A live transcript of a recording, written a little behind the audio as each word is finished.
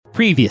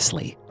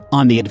Previously,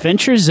 on the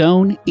Adventure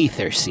Zone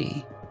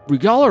Ethersea.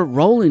 Y'all are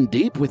rolling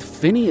deep with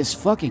Phineas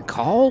fucking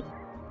Call?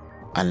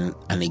 I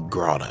need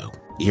grotto.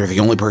 You're the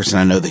only person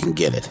I know that can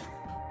get it.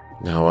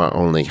 Now our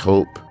only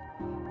hope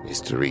is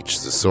to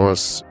reach the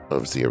source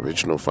of the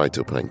original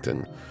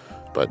phytoplankton.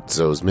 But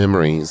those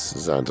memories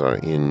that are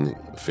in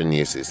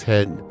Phineas's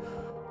head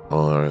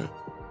are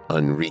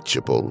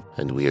unreachable,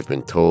 and we have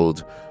been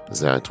told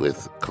that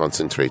with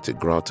concentrated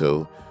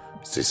grotto,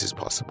 this is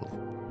possible.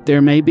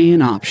 There may be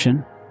an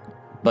option,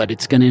 but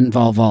it's going to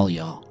involve all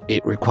y'all.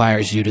 It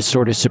requires you to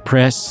sort of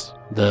suppress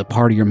the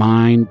part of your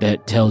mind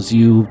that tells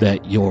you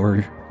that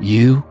you're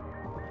you,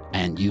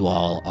 and you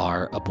all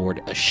are aboard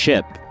a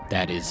ship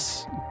that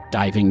is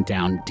diving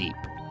down deep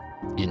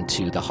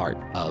into the heart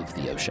of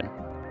the ocean.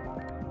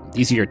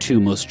 These are your two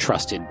most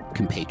trusted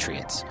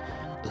compatriots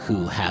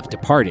who have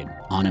departed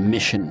on a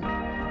mission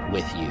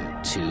with you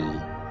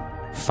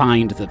to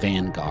find the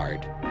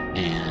Vanguard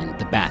and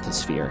the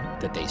bathysphere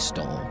that they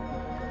stole.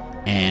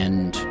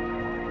 And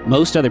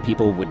most other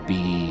people would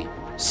be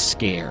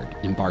scared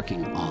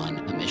embarking on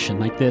a mission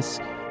like this,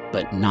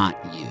 but not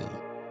you.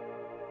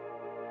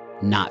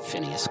 Not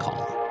Phineas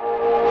Call.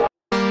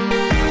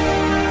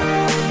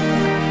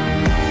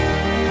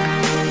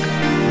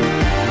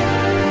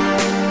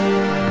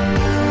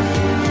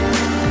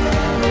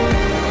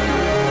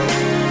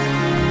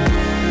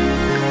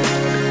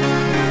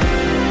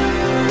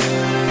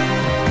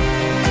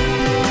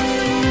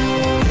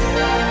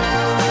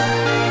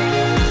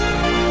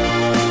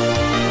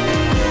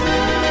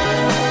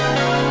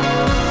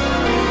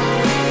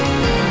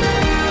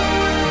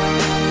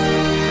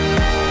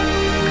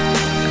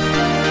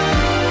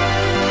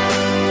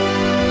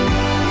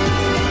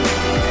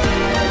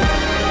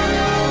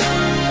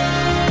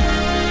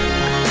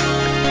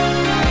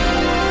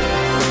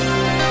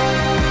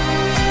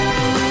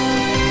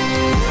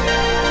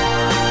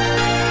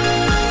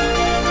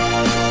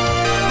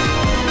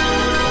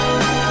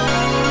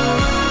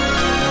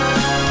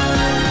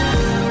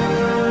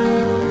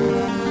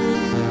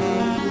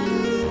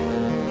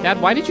 Dad,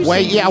 why did you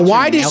Wait, say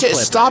why did nail you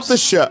clippers? stop the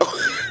show?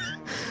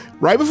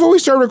 Right before we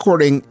start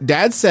recording,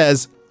 Dad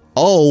says,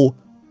 "Oh,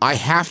 I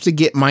have to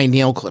get my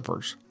nail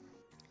clippers."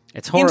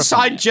 It's horrifying.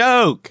 Inside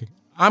joke.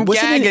 I'm Was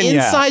it gagging an you.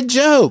 inside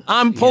joke?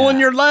 I'm pulling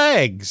your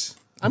legs.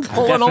 I'm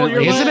pulling all your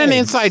Definitely. legs. Is it an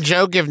inside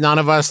joke if none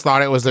of us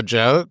thought it was a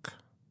joke?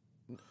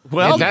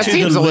 Well, that to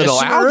seems the a little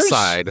listeners,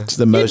 outside. It's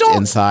the most don't-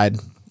 inside.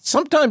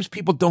 Sometimes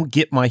people don't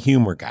get my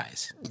humor,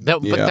 guys.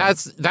 But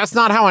that's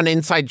not how an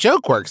inside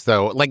joke works,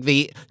 though. Like,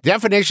 the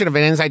definition of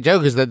an inside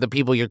joke is that the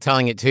people you're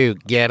telling it to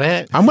get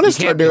it. I'm going to You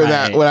start can't- doing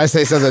that when I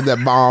say something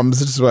that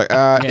bombs. It's just like,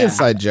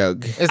 inside joke.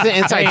 It's the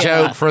inside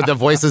joke for the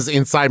voices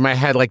inside my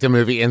head, like the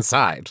movie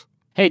Inside.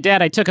 Hey,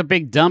 Dad, I took a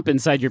big dump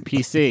inside your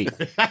PC.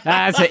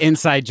 That's an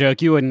inside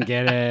joke. You wouldn't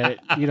get it.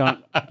 You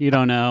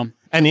don't know.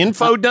 An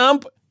info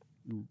dump?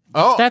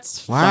 Oh,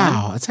 That's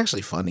Wow, fun. that's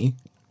actually funny.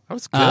 that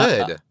was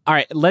good. All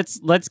right, let's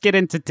get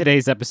into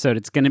today's episode.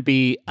 It's gonna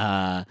be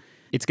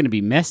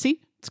messy.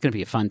 It's gonna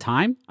be a fun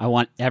time. I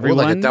want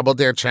everyone Like a double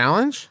dare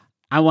challenge?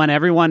 I want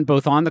everyone,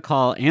 both on the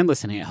call and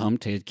listening at home,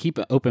 to keep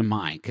an open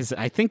mind, because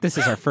I think this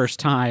is our first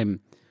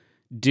time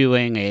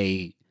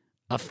doing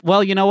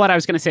well, you know what? I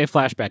was going to say a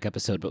flashback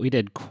episode, but we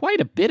did quite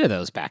a bit of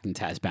those back in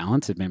Taz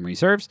Balance, if memory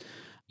serves.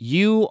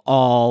 You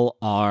all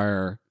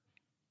are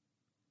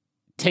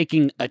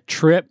taking a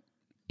trip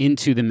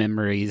into the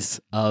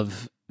memories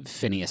of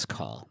Phineas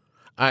Call.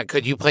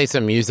 Could you play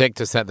some music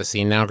to set the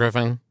scene now,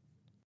 Griffin?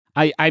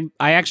 I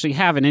actually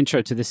have an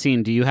intro to the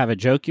scene. Do you have a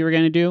joke you were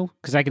going to do?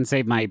 Because I can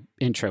save my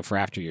intro for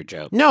after your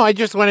joke. No, I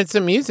just wanted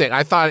some music.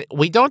 I thought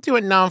we don't do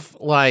enough,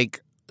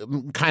 like,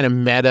 kind of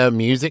meta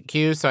music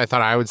cues, so I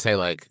thought I would say,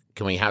 like,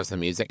 can we have some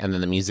music? And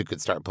then the music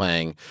would start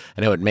playing,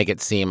 and it would make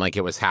it seem like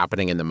it was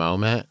happening in the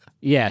moment.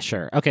 Yeah,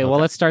 sure. Okay, well,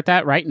 let's start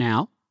that right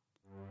now.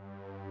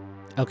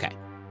 Okay.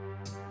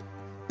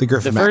 The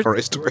Griffin The first-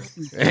 McElroy story.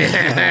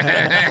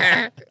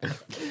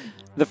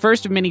 The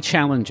first of many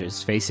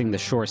challenges facing the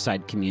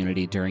shoreside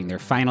community during their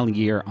final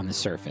year on the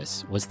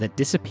surface was the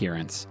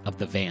disappearance of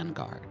the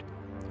Vanguard.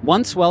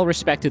 Once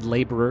well-respected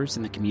laborers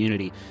in the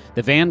community,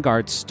 the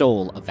Vanguard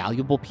stole a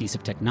valuable piece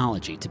of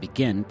technology to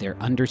begin their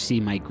undersea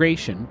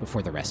migration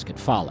before the rest could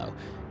follow,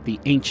 the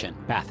ancient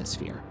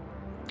bathysphere.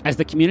 As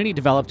the community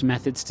developed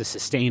methods to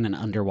sustain an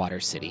underwater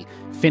city,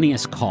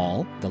 Phineas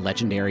Call, the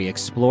legendary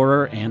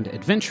explorer and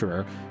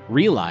adventurer,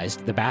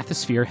 realized the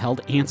bathysphere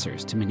held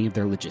answers to many of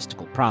their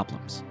logistical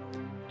problems.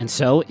 And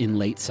so, in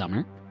late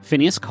summer,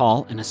 Phineas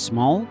Call and a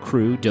small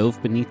crew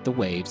dove beneath the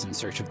waves in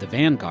search of the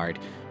Vanguard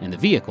and the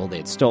vehicle they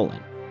had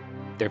stolen.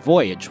 Their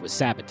voyage was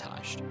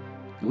sabotaged.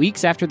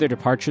 Weeks after their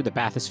departure, the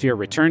bathysphere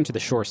returned to the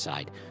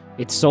shoreside,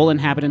 its sole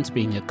inhabitants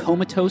being a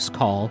comatose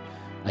Call,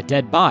 a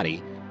dead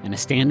body, and a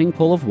standing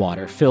pool of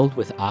water filled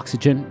with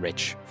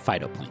oxygen-rich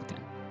phytoplankton.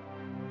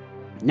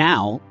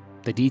 Now,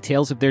 the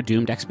details of their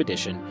doomed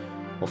expedition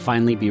will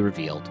finally be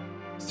revealed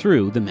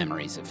through the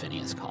memories of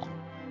Phineas Call.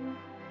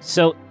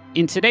 So,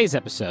 in today's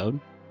episode,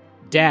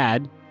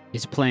 Dad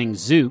is playing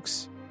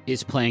Zooks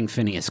is playing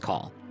Phineas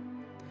Call.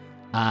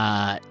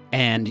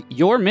 And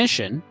your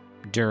mission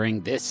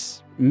during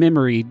this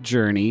memory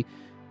journey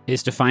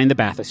is to find the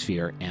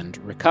bathysphere and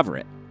recover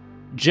it.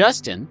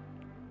 Justin,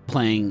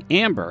 playing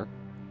Amber,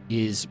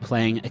 is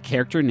playing a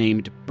character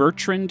named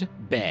Bertrand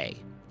Bay,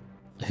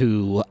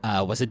 who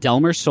was a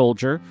Delmer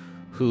soldier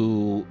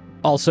who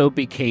also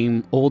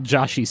became Old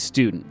Joshy's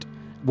student,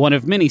 one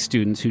of many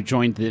students who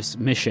joined this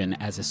mission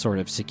as a sort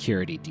of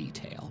security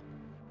detail.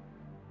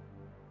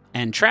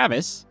 And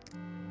Travis,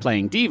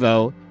 playing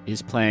Devo,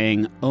 is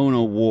playing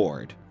Ona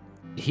Ward.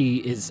 He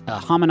is a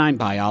hominine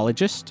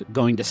biologist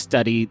going to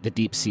study the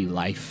deep sea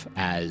life,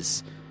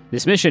 as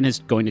this mission is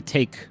going to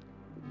take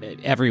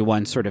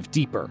everyone sort of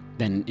deeper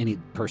than any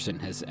person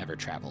has ever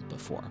traveled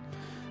before.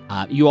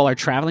 You all are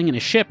traveling in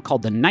a ship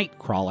called the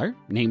Nightcrawler,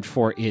 named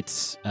for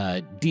its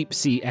deep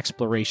sea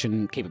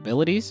exploration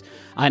capabilities,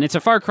 and it's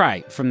a far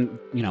cry from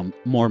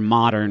more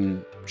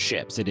modern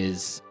ships.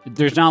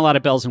 There's not a lot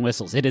of bells and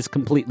whistles. It is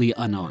completely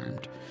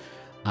unarmed.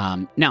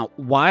 Now,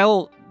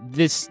 while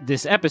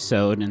this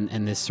episode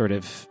and this sort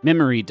of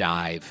memory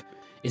dive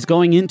is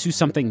going into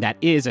something that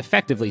is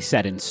effectively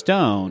set in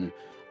stone,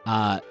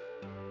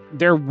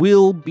 there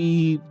will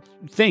be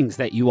things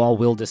that you all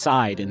will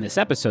decide in this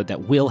episode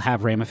that will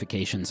have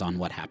ramifications on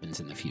what happens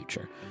in the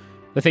future.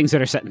 The things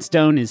that are set in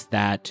stone is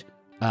that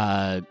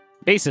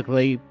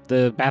basically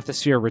the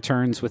bathysphere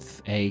returns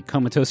with a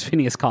comatose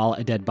Phineas Call,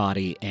 a dead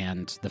body,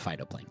 and the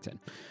phytoplankton.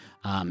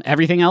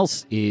 Everything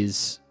else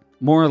is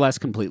more or less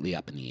completely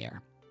up in the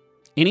air.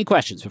 Any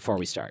questions before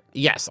we start?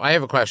 Yes, I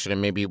have a question,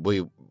 and maybe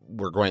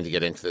we're going to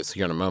get into this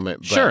here in a moment.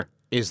 But Sure.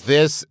 Is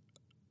this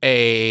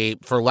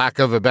for lack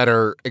of a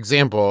better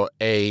example,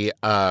 a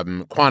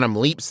quantum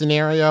leap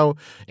scenario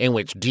in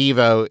which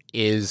Devo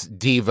is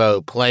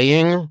Devo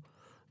playing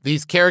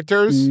these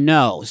characters?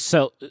 No.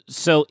 So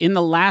in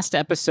the last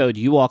episode,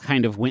 you all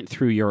kind of went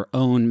through your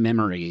own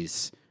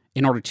memories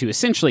in order to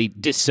essentially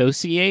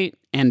dissociate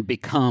and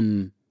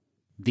become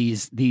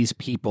these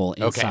people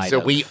inside. Okay, so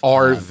we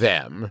are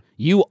them.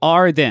 You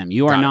are them.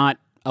 You are Got it. not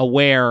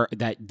aware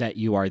that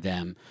you are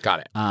them.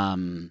 Got it.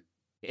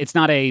 It's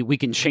not we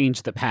can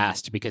change the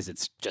past because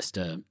it's just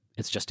a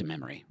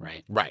memory,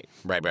 right? Right.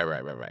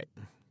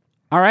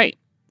 All right.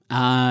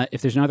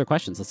 If there's no other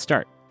questions, let's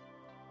start.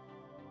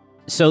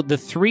 So the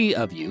three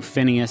of you,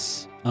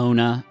 Phineas,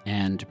 Ona,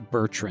 and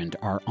Bertrand,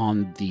 are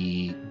on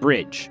the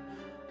bridge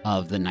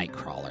of the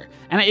Nightcrawler.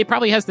 And it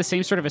probably has the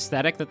same sort of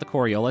aesthetic that the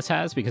Coriolis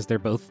has because they're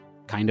both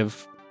kind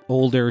of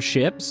older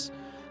ships.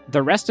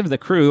 The rest of the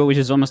crew, which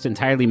is almost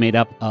entirely made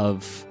up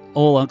of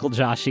old Uncle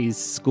Joshy's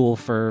school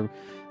for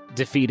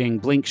defeating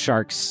Blink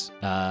Shark's,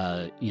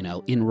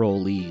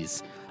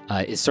 enrollees,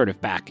 is sort of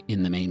back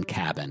in the main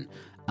cabin.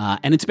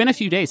 And it's been a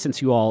few days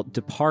since you all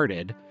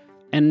departed,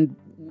 and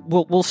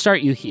we'll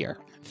start you here.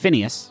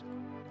 Phineas,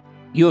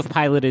 you have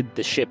piloted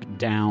the ship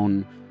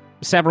down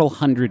several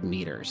hundred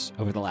meters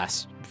over the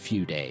last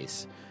few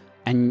days,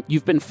 and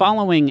you've been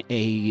following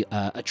a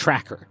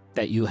tracker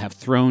that you have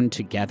thrown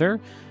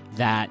together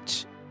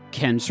that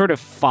can sort of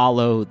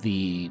follow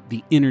the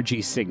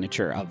energy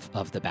signature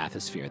of the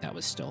bathysphere that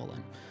was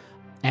stolen.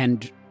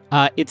 And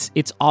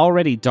it's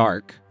already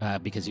dark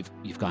because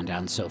you've gone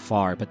down so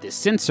far, but this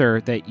sensor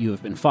that you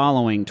have been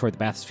following toward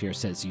the bathysphere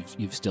says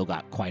you've still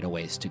got quite a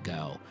ways to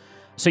go.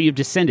 So you've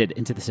descended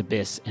into this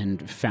abyss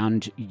and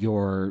found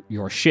your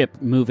ship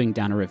moving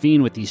down a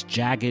ravine with these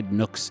jagged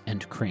nooks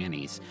and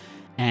crannies.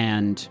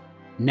 And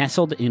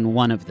nestled in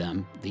one of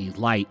them, the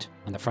light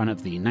on the front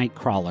of the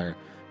Nightcrawler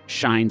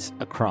shines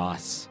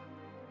across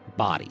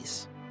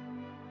bodies.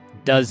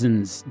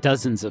 Dozens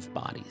of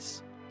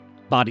bodies.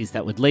 Bodies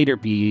that would later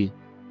be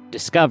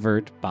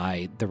discovered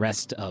by the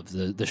rest of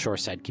the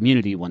shoreside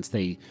community once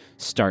they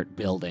start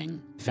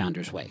building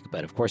Founder's Wake.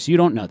 But of course, you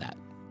don't know that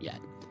yet.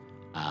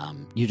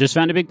 You just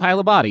found a big pile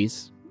of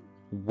bodies.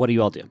 What do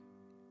you all do?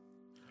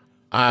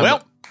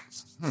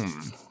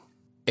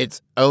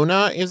 It's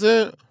Ona, is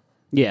it?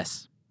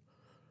 Yes.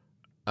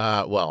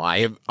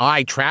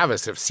 I,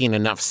 Travis, have seen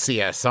enough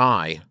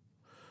CSI.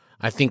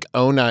 I think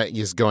Ona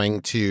is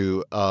going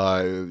to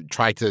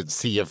try to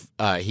see if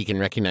he can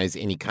recognize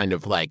any kind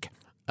of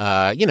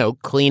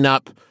clean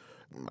up.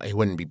 It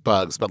wouldn't be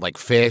bugs, but like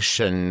fish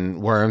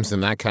and worms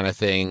and that kind of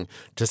thing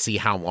to see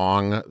how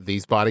long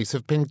these bodies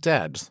have been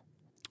dead.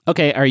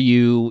 Okay, are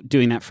you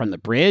doing that from the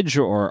bridge,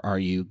 or are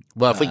you...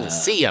 Well, if we can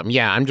see them,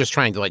 yeah. I'm just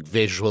trying to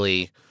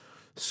visually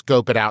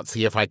scope it out,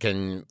 see if I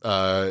can,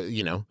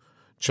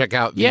 check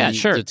out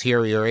the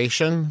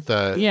deterioration.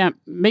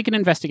 Make an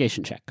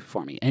investigation check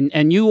for me.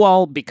 And you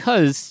all,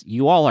 because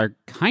you all are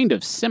kind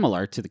of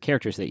similar to the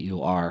characters that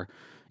you are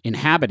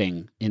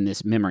inhabiting in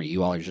this memory,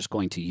 you all are just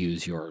going to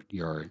use your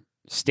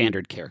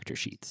standard character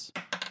sheets.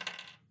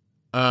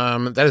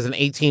 That is an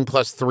 18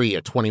 plus 3,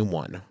 a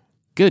 21.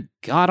 Good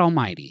God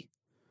almighty.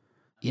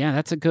 Yeah,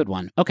 that's a good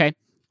one. Okay.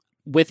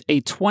 With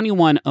a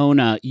 21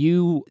 Ona,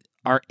 you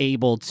are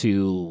able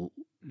to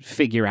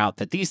figure out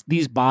that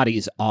these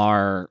bodies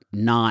are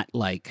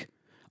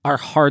are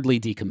hardly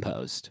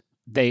decomposed.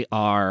 They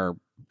are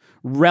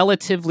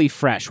relatively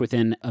fresh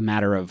within a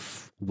matter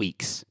of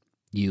weeks,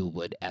 you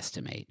would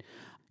estimate.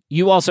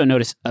 you also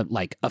notice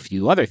like a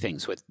few other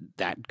things with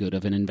that good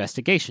of an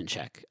investigation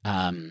check.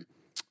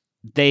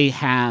 They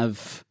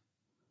have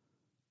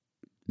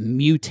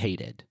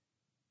mutated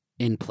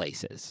in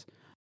places,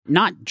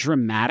 not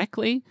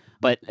dramatically,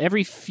 but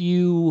every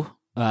few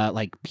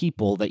like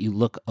people that you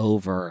look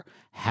over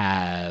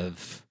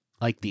have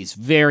like these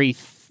very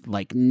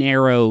like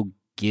narrow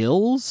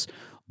gills,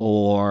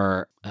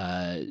 or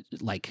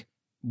like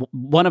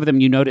one of them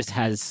you notice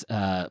has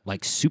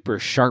like super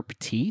sharp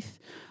teeth.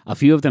 A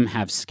few of them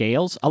have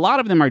scales. A lot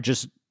of them are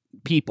just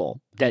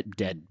people,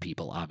 dead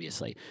people,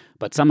 obviously,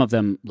 but some of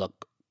them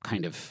look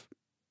kind of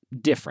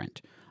different.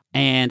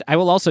 And I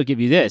will also give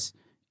you this.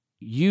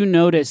 You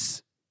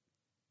notice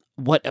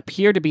what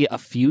appear to be a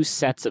few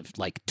sets of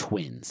like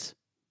twins.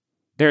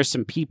 There are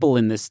some people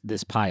in this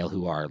pile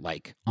who are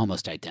like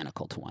almost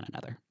identical to one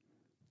another.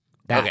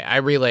 Okay, I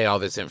relay all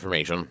this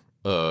information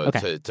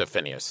Okay. to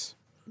Phineas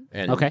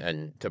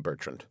and to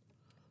Bertrand.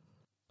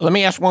 Let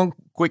me ask one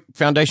quick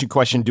foundation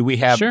question. Do we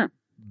have Sure.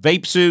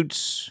 vape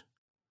suits?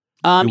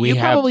 You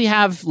probably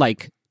have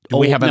like... Do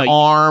we have an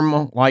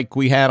arm like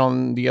we had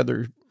on the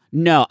other?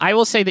 No, I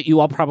will say that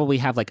you all probably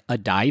have like a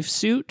dive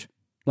suit,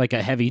 like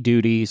a heavy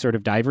duty sort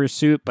of diver's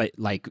suit, but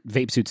like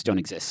vape suits don't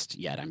exist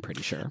yet, I'm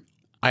pretty sure.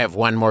 I have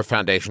one more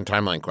foundation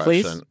timeline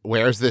question. Please?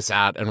 Where's this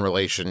at in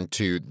relation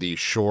to the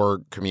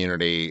shore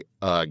community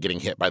getting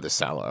hit by the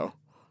sallow?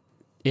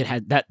 It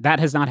had that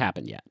has not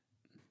happened yet.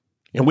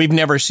 And we've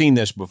never seen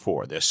this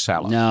before, this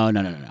salad. No.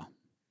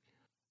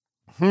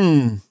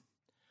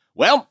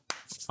 Well,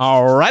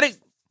 all righty.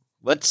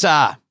 Let's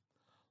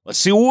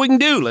see what we can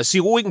do. Let's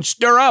see what we can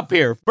stir up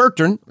here.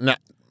 Bertrand, No.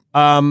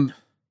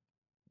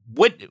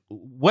 what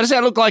does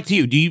that look like to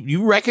you? Do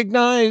you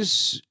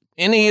recognize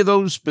any of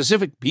those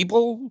specific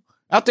people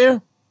out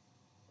there?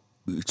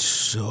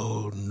 It's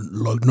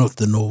like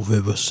nothing I've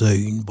ever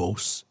seen,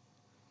 boss.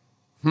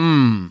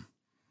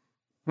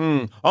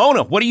 Oh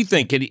no, what do you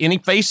think? Any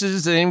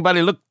faces that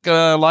anybody look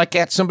like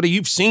that? Somebody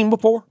you've seen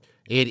before?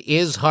 It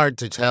is hard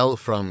to tell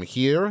from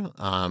here.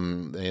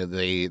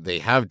 They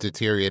have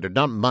deteriorated,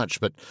 not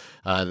much, but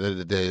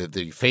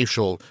the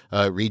facial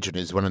region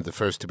is one of the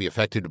first to be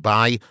affected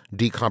by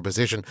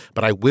decomposition.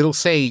 But I will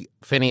say,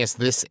 Phineas,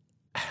 this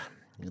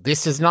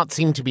does not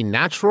seem to be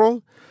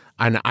natural,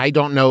 and I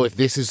don't know if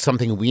this is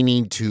something we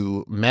need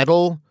to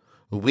meddle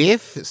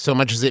with so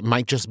much as it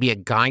might just be a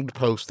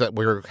guidepost that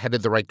we're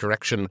headed the right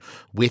direction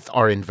with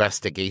our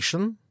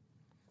investigation.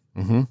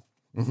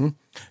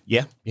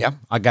 Yeah,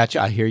 I got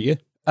you. I hear you.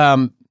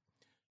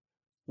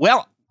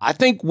 Well, I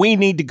think we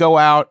need to go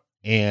out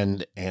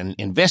and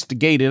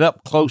investigate it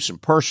up close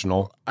and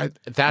personal.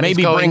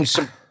 Maybe bring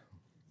some.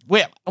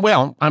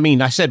 Well, I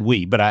mean, I said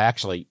we, but I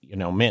actually,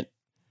 meant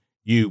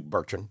you,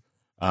 Bertrand.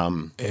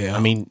 Yeah. I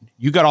mean,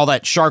 you got all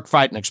that shark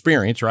fighting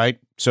experience, right?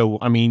 So,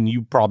 I mean,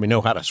 you probably know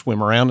how to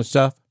swim around and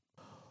stuff.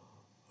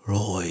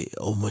 Right,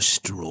 I'm a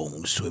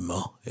strong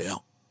swimmer, yeah.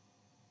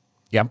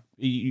 Yeah.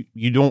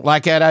 You don't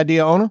like that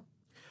idea, Ona?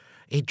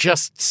 It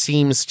just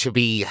seems to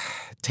be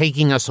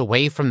taking us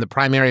away from the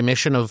primary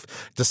mission of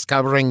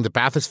discovering the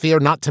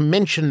bathysphere, not to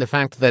mention the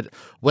fact that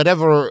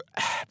whatever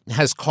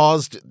has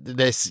caused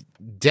this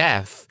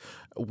death,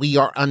 we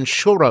are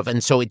unsure of,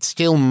 and so it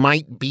still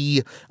might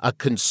be a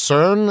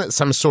concern,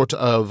 some sort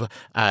of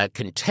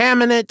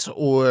contaminant,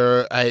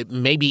 or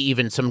maybe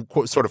even some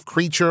sort of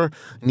creature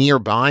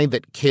nearby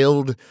that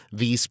killed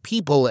these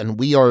people, and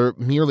we are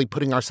merely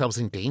putting ourselves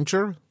in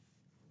danger.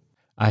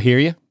 I hear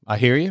you.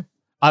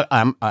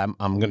 I'm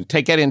going to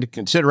take that into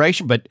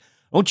consideration, but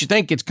don't you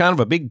think it's kind of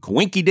a big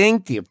coinky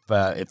dink if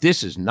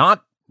this is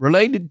not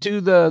related to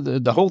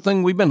the whole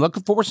thing we've been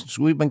looking for, since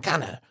we've been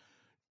kind of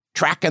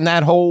tracking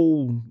that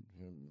whole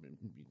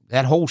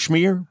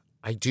schmear?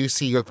 I do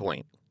see your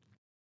point.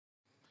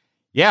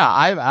 Yeah,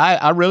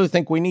 I really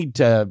think we need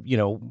to,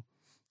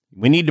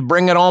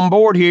 bring it on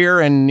board here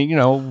and,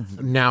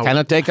 Now, kind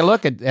of take a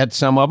look at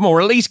some of them,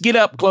 or at least get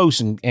up close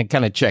and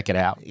kind of check it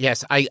out.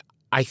 yes,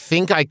 I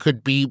think I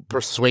could be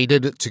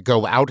persuaded to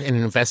go out and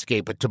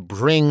investigate, but to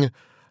bring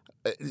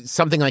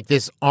something like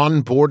this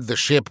on board the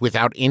ship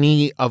without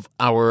any of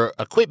our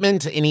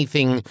equipment,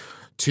 anything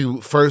to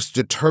first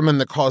determine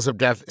the cause of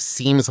death,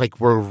 seems like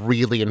we're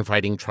really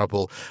inviting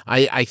trouble.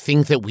 I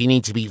think that we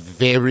need to be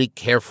very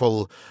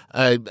careful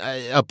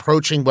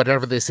approaching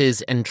whatever this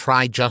is and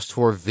try just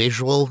for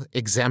visual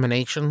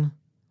examination.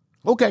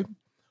 Okay.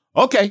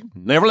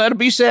 Never let it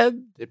be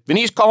said that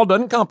Phineas Call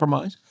doesn't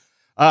compromise.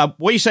 What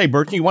do you say,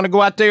 Bertrand? You want to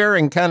go out there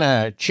and kind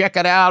of check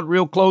it out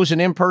real close and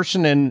in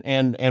person?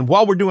 And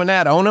while we're doing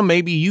that, Ona,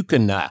 maybe you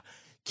can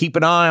keep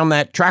an eye on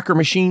that tracker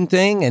machine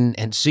thing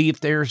and see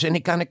if there's any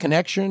kind of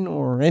connection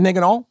or anything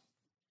at all.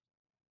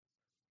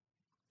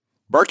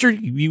 Bertrand,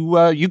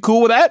 you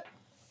cool with that?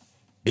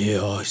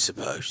 Yeah, I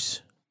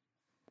suppose.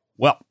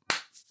 Well,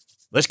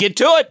 let's get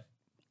to it.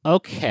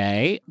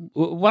 Okay.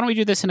 Why don't we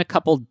do this in a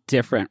couple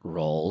different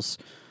roles?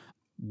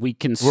 We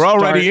can We're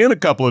already in a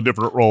couple of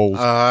different roles.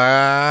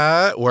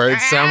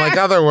 Words sound like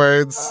other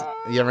words.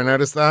 You ever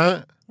notice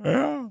that?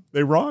 Yeah,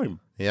 they rhyme.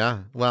 Yeah.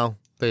 Well,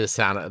 they're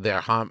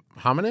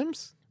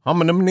homonyms.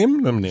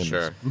 Hominum.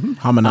 Sure.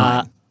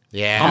 Hominine.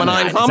 Yeah. Hominine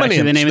That's actually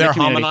hominins. the name of the They're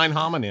community. hominine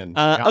hominin.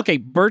 Yeah. Okay,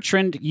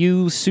 Bertrand,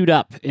 you suit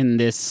up in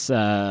this,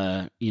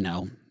 Eva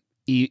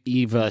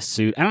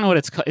suit. I don't know what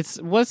it's called.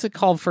 What's it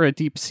called for a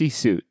deep sea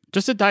suit?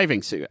 Just a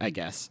diving suit, I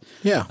guess.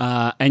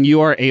 Yeah. And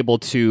you are able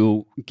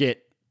to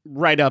get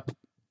right up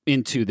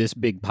into this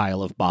big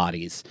pile of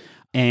bodies.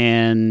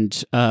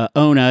 And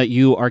Ona,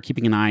 you are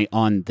keeping an eye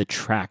on the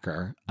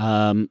tracker.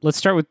 Let's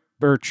start with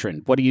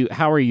Bertrand.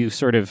 How are you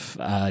sort of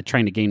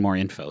trying to gain more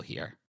info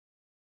here?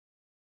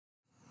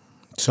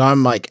 So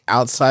I'm like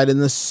outside in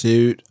the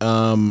suit.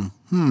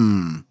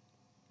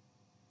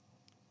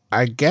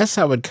 I guess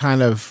I would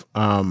kind of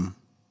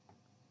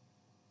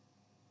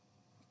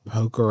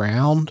poke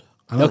around.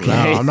 I don't know.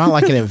 I'm not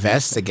like an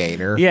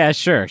investigator. Yeah,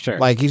 sure.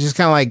 Like he's just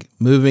kind of like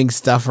moving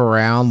stuff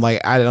around.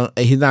 Like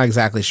he's not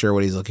exactly sure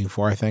what he's looking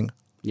for, I think.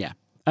 Yeah.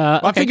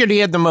 Well, I figured he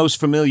had the most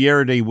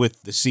familiarity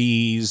with the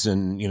seas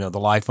and, the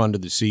life under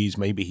the seas.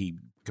 Maybe he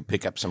could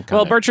pick up some kind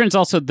Well, of... Bertrand's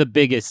also the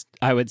biggest,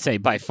 I would say,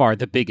 by far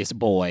the biggest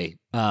boy.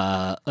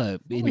 Not your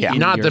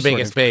the sort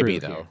biggest of baby,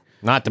 crew though. here.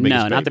 Not the biggest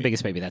No, baby. not the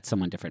biggest baby. That's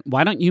someone different.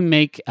 Why don't you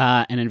make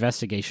an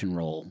investigation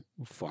roll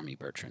for me,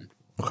 Bertrand?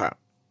 Okay.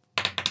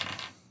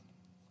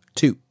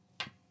 2.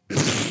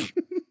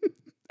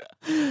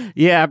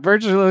 Yeah,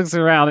 Bertrand looks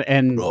around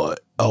and Right.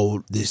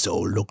 Oh, this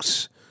all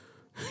looks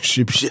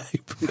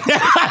ship-shape.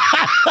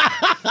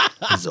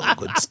 It's all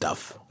good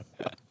stuff.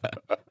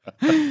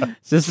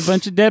 it's just a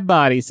bunch of dead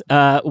bodies.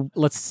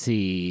 Let's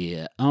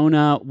see.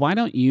 Ona, why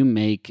don't you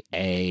make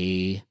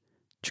a...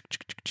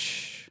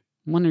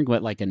 I'm wondering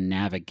what, like, a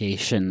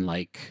navigation,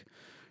 like...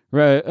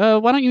 why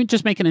don't you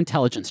just make an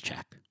intelligence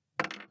check?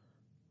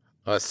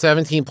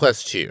 17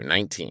 plus 2,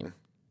 19.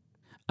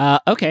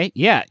 Okay,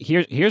 yeah.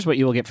 Here's what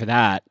you will get for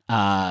that.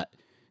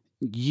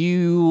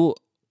 You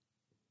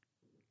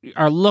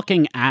are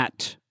looking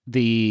at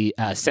the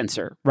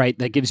sensor, right?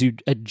 That gives you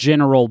a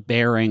general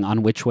bearing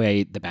on which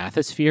way the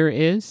bathysphere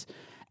is.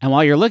 And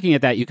while you're looking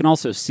at that, you can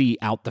also see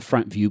out the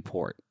front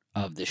viewport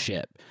of the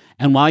ship.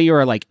 And while you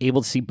are like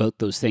able to see both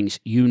those things,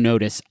 you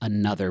notice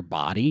another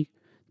body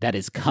that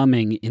is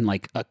coming in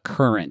like a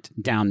current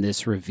down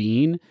this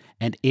ravine,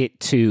 and it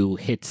too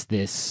hits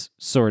this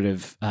sort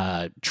of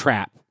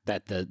trap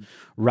that the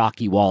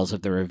rocky walls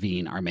of the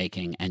ravine are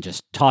making and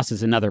just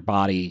tosses another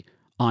body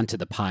onto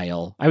the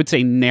pile. I would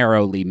say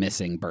narrowly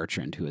missing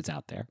Bertrand, who is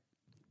out there.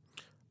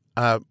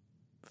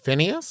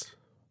 Phineas?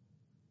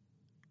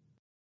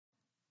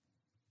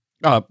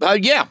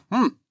 Yeah.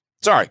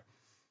 Sorry.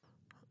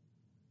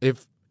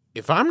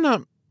 If I'm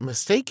not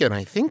mistaken,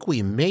 I think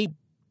we may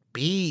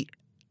be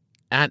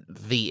at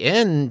the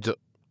end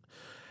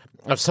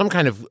of some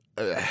kind of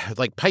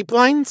like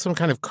pipeline, some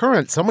kind of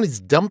current. Somebody's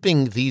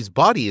dumping these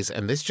bodies,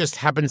 and this just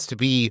happens to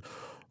be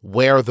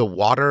where the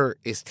water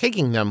is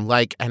taking them.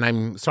 Like, and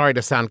I'm sorry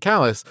to sound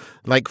callous,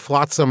 like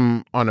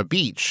flotsam on a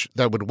beach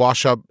that would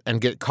wash up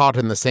and get caught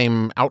in the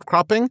same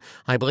outcropping.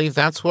 I believe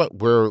that's what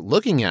we're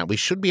looking at. We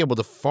should be able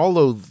to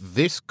follow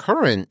this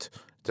current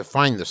to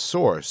find the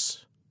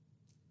source.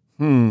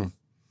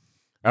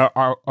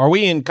 Are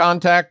we in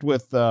contact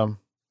with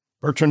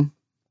Bertrand?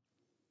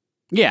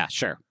 Yeah,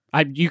 sure.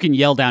 You can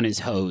yell down his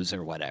hose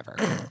or whatever.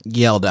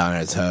 Yell down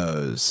his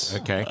hose.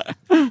 Okay.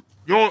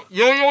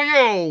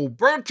 Yo,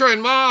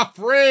 Bertrand, my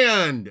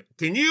friend.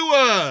 Can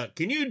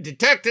you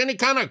detect any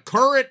kind of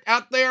current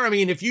out there? I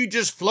mean, if you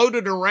just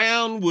floated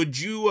around, would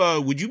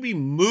you be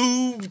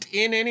moved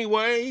in any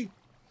way?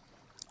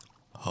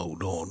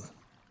 Hold on.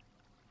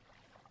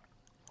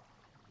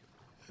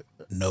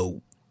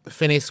 No.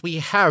 Phineas, we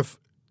have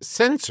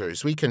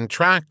sensors. We can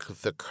track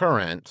the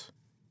current.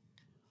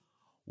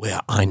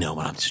 Well, I know.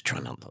 I'm just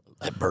trying to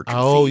let Bertrand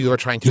Oh, feel, you're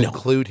trying to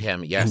include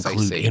him. Yes, I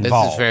include, see. This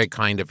involved. is very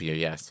kind of you,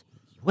 yes.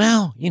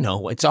 Well,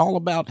 it's all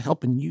about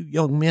helping you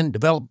young men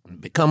develop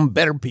and become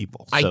better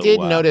people. I So, did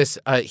notice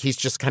he's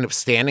just kind of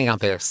standing out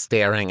there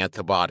staring at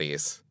the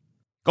bodies.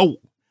 Oh,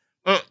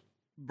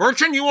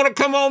 Bertrand, you want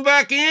to come on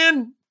back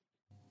in?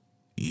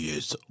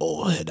 Yes,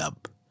 I'll head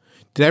up.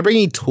 Did I bring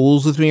any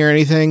tools with me or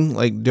anything?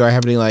 Like, do I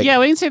have any like... Yeah,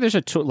 we can say there's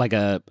a tool, like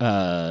a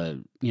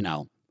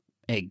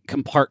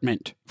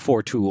compartment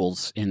for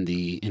tools in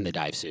the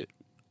dive suit.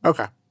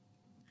 Okay.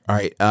 All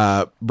right.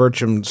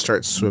 Bertram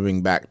starts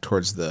swimming back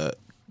towards the,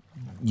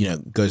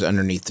 goes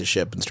underneath the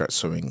ship and starts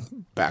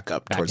swimming back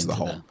towards the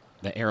into hull.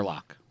 the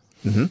airlock.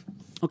 Mm-hmm.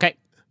 Okay.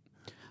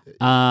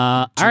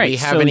 All Do right. we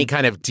have any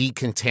kind of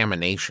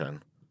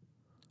decontamination?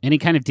 Any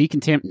kind of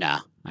decontamination? No,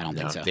 I don't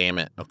No, think so. damn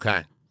it.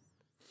 Okay.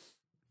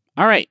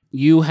 All right.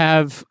 You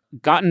have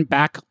gotten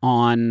back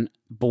on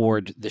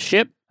board the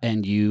ship,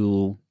 and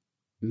you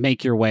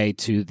make your way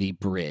to the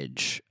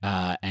bridge.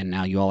 And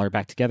now you all are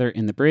back together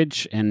in the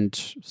bridge and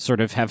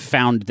sort of have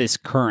found this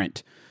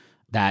current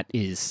that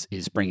is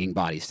bringing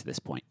bodies to this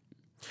point.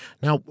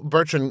 Now,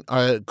 Bertrand,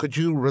 could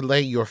you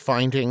relay your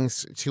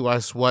findings to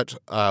us? What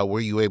were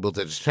you able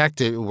to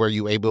detect? Were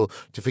you able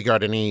to figure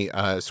out any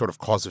sort of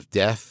cause of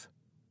death?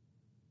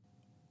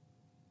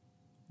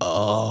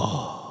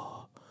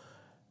 Oh,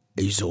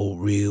 it's all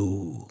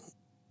real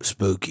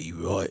spooky,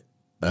 right?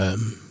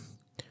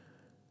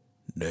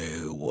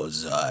 There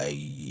was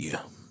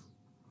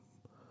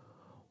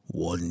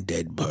one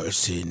dead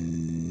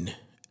person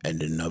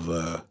and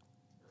another,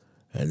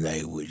 and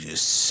they were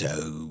just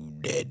so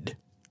dead.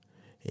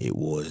 It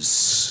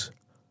was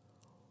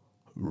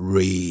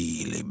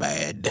really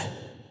bad.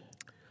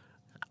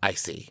 I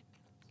see.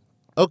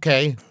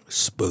 Okay.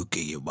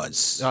 Spooky it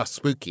was. Oh,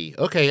 spooky.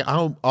 Okay,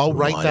 I'll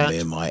write Reminded that. me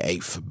of my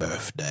 8th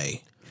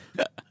birthday.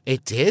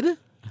 It did?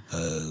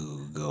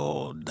 Oh,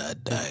 God,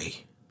 that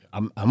day.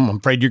 I'm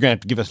afraid you're going to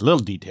have to give us a little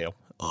detail.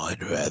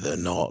 I'd rather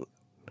not.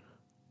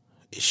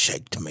 It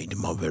shaked me to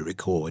my very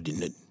core,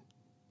 didn't it?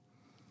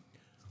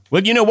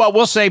 Well, you know what?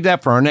 We'll save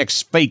that for our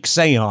next fake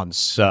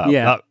seance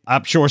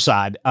up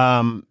shoreside.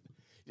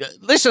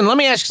 Listen, let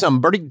me ask you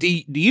something,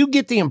 Bertie. Do you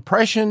get the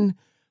impression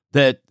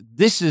that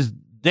this is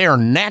their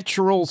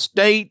natural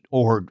state?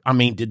 Or, I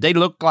mean, did they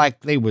look like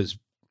they was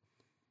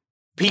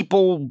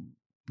people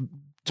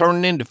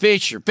turning into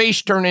fish or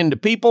fish turning into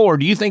people? Or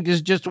do you think this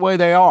is just the way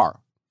they are?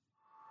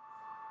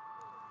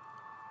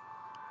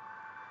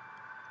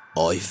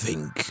 I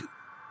think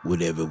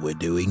whatever we're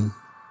doing,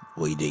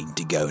 we need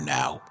to go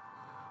now.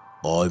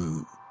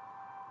 I'm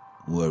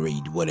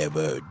worried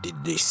whatever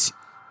did this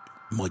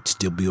might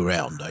still be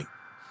around,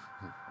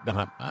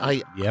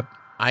 Yep.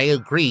 I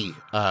agree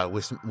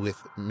with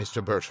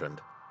Mr.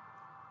 Bertrand.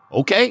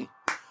 Okay.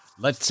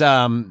 Let's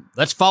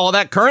follow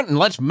that current and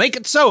let's make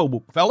it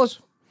so, fellas.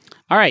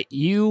 All right,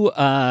 you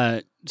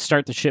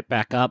start the ship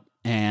back up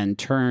and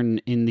turn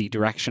in the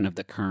direction of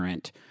the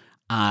current,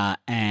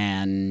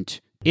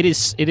 and it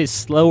is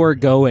slower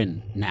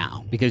going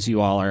now because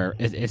you all are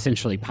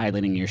essentially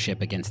piloting your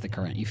ship against the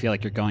current. You feel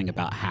like you're going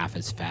about half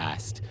as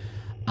fast,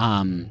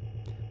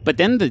 but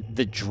then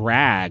the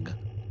drag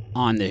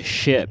on the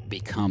ship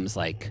becomes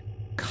like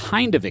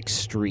kind of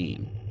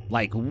extreme,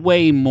 like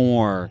way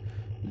more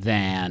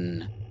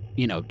than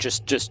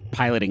just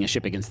piloting a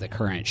ship against the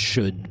current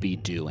should be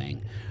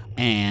doing.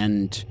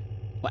 And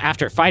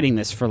after fighting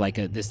this for like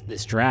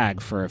this drag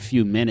for a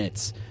few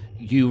minutes,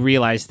 you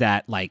realize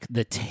that like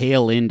the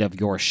tail end of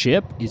your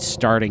ship is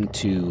starting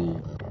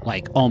to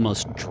like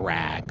almost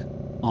drag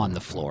on the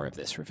floor of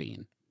this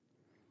ravine.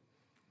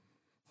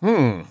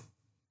 Well,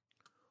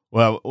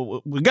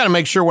 we got to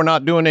make sure we're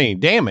not doing any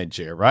damage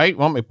here, right?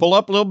 Want me to pull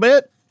up a little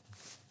bit?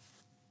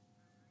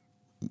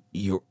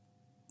 You're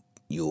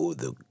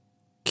the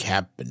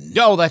captain.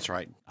 Oh, that's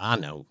right. I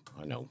know.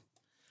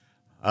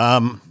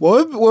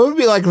 What would it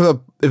be like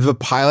if a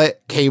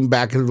pilot came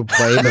back into the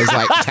plane and was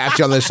like tapped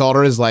you on the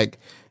shoulder, is like,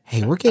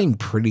 hey, we're getting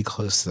pretty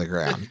close to the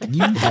ground. Do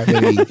you have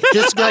any?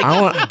 Just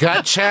like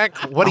gut check.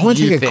 What do I want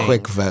to you take think? a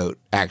quick vote,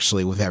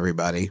 actually, with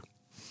everybody.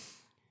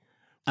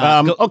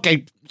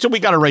 Okay, so we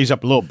got to raise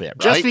up a little bit, right?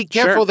 Just be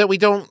careful that we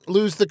don't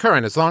lose the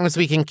current. As long as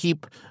we can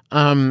keep,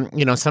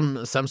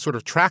 some sort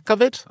of track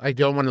of it. I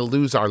don't want to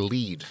lose our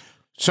lead.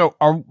 So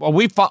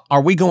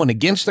are we going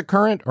against the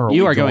current, or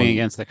You are going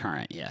against the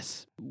current,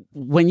 yes.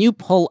 When you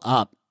pull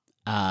up,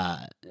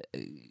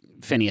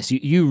 Phineas,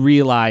 you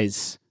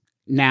realize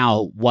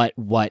now what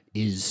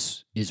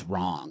is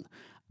wrong.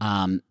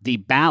 The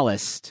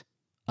ballast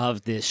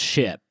of this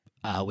ship,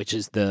 which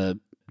is the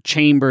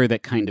chamber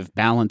that kind of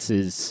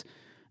balances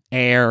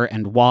air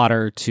and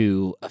water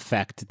to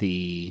affect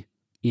the,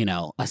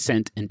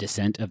 ascent and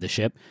descent of the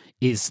ship,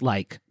 is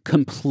like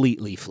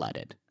completely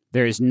flooded.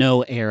 There is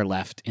no air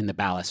left in the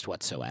ballast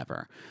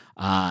whatsoever.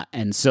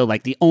 And so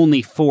like the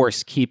only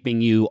force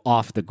keeping you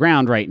off the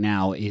ground right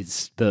now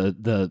is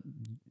the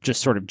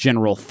just sort of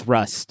general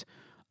thrust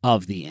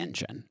of the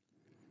engine.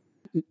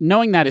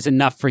 Knowing that is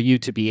enough for you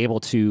to be able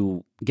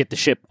to get the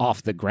ship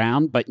off the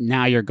ground, but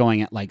now you're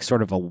going at like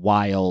sort of a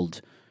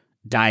wild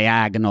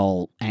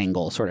diagonal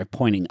angle, sort of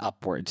pointing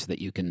upwards so that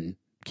you can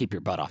keep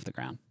your butt off the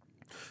ground.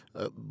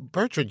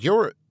 Bertrand,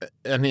 you're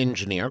an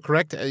engineer,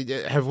 correct?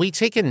 Have we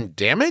taken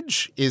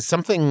damage? Is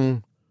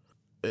something...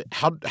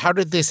 How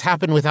did this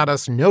happen without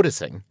us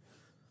noticing?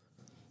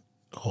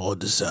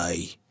 Hard to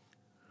say.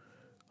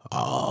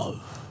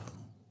 I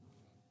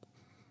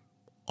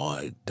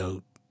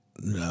don't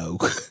know.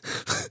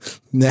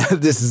 Now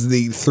this is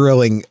the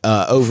thrilling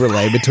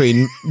overlay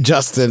between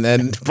Justin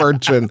and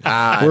Bertrand.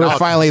 We're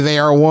finally they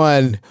are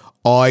one.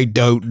 I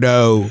don't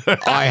know.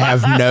 I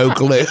have no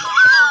clue.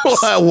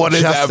 What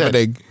is Justin,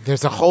 happening?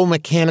 There's a whole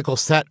mechanical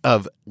set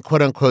of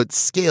quote-unquote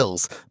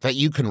skills that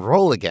you can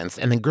roll against,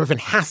 and then Griffin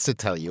has to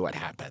tell you what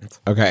happened.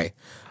 Okay.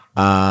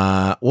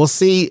 We'll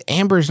see.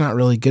 Amber's not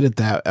really good at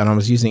that, and I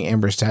was using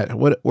Amber's stat.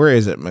 Where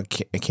is it?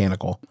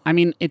 Mechanical. I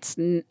mean,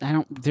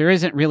 there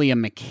isn't really a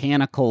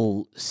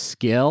mechanical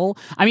skill.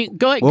 I mean,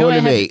 go What would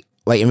ahead. it be?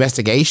 Like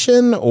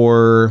investigation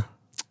or?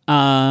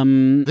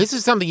 This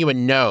is something you would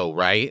know,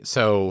 right?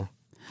 So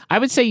I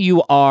would say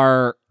you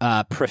are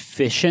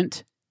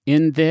proficient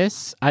in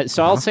this.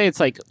 So I'll say it's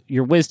like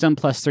your wisdom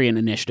 +3 and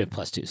initiative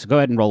 +2. So go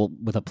ahead and roll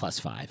with a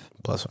 +5.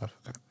 +5.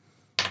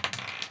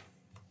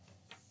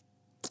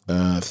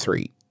 Okay.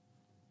 3.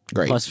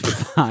 Great.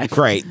 +5.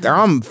 Great.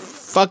 I'm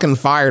fucking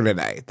fired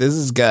today. This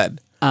is good.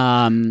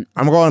 Um,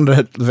 I'm going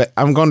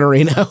to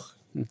Reno.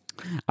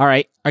 All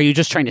right. Are you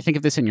just trying to think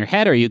of this in your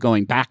head, or are you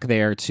going back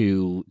there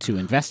to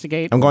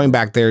investigate? I'm going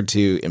back there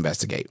to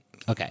investigate.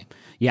 Okay.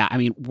 Yeah, I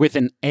mean, with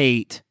an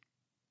 8,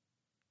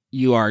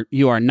 you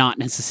are not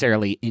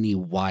necessarily any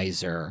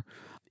wiser.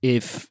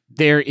 If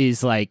there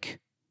is like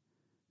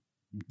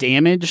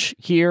damage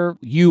here,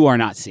 you are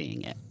not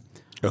seeing it.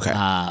 Okay.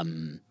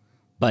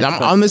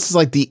 But this is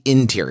like the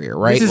interior,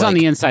 right? This is like, on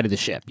the inside of the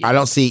ship. Yeah. I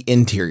don't see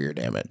interior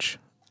damage.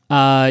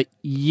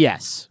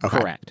 Yes, Okay.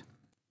 correct.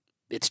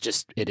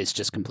 It is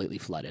just completely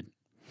flooded.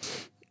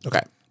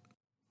 Okay.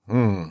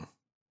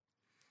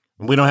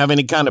 We don't have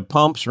any kind of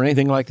pumps or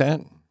anything like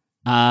that?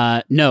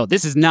 No,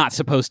 this is not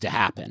supposed to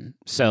happen.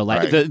 So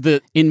like Right.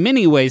 the in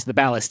many ways the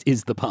ballast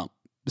is the pump.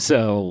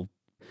 So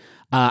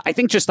I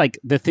think just like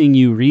the thing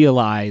you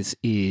realize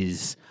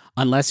is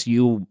unless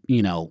you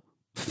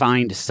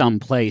find some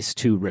place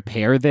to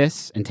repair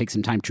this and take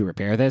some time to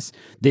repair this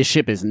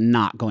ship is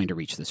not going to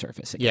reach the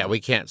surface again. Yeah, we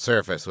can't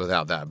surface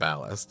without that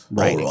ballast.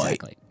 Right, All right.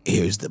 exactly.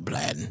 Here's the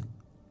plan.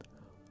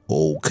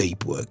 I'll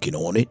keep working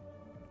on it,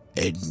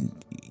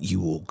 and you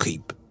will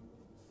keep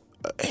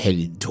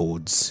heading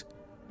towards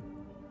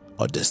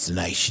our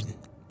destination.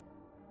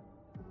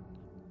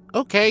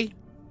 Okay.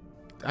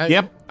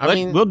 Yep. I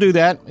mean, we'll do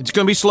that. It's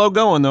going to be slow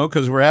going, though,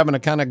 because we're having to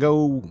kind of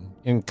go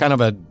in kind of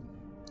a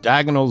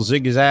diagonal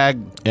zigzag.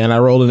 And I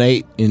rolled an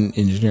 8 in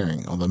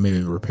engineering, although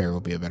maybe repair will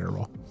be a better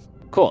roll.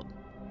 Cool.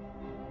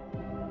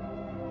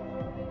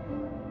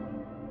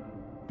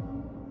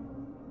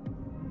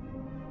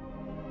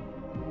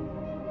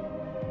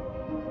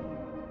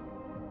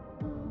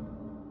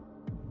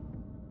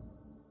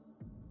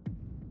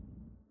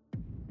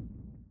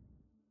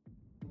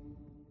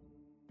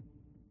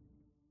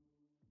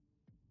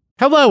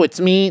 hello, it's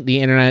me, the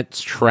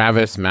internet's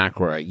Travis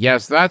McElroy.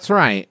 Yes, that's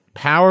right.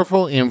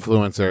 Powerful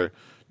influencer,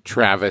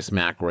 Travis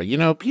McElroy. You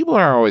know, people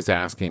are always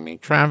asking me,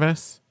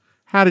 Travis,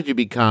 how did you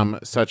become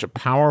such a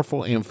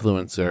powerful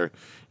influencer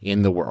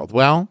in the world?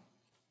 Well,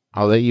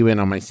 I'll let you in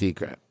on my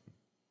secret.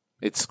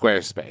 It's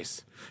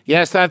Squarespace.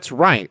 Yes, that's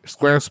right.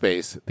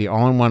 Squarespace, the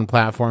all-in-one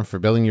platform for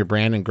building your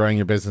brand and growing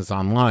your business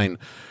online.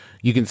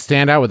 You can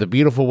stand out with a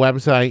beautiful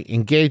website,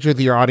 engage with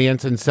your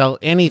audience, and sell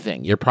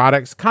anything, your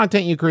products,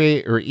 content you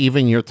create, or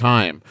even your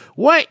time.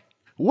 What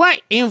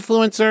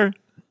influencer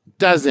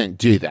doesn't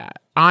do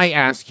that? I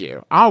ask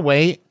you. I'll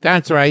wait.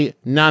 That's right.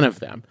 None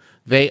of them.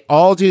 They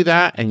all do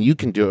that, and you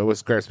can do it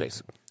with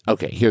Squarespace.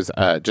 Okay, here's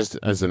just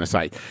as an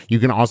aside. You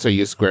can also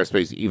use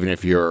Squarespace even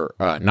if you're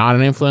not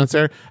an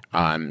influencer,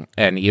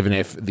 and even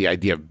if the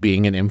idea of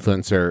being an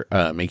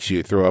influencer makes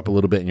you throw up a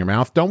little bit in your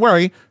mouth. Don't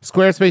worry,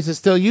 Squarespace is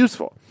still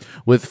useful.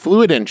 With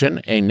Fluid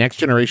Engine, a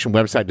next-generation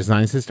website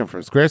design system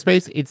from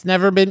Squarespace, it's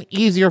never been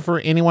easier for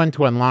anyone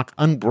to unlock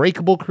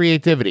unbreakable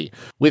creativity.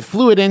 With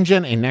Fluid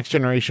Engine, a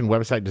next-generation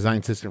website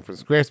design system from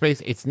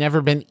Squarespace, it's never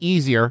been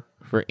easier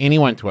for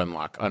anyone to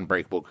unlock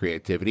unbreakable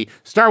creativity.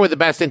 Start with the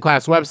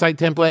best-in-class website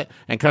template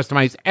and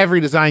customize every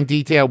design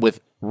detail with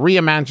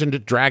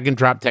reimagined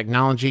drag-and-drop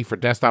technology for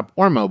desktop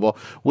or mobile.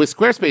 With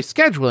Squarespace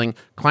scheduling,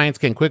 clients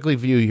can quickly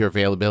view your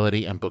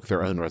availability and book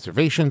their own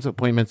reservations,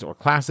 appointments, or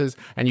classes,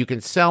 and you can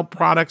sell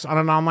products on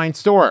an online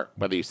store.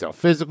 Whether you sell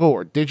physical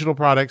or digital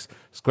products,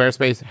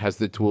 Squarespace has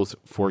the tools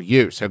for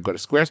you. So go to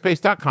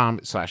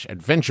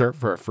squarespace.com/adventure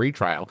for a free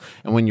trial,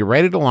 and when you're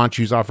ready to launch,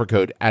 use offer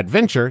code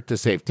ADVENTURE to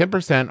save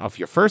 10% off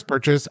your first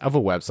purchase of a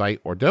website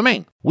or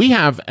domain. We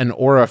have an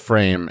Aura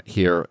frame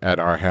here at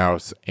our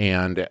house,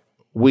 and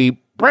we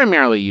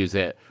primarily use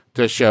it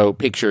to show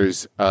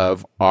pictures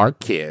of our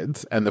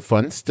kids and the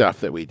fun stuff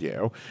that we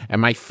do. And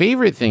my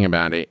favorite thing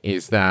about it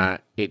is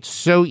that it's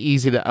so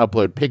easy to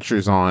upload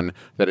pictures on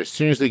that as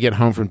soon as we get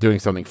home from doing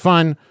something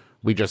fun,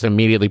 we just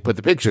immediately put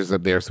the pictures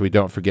up there so we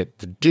don't forget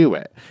to do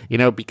it. You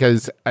know,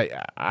 because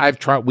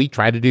we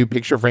tried to do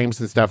picture frames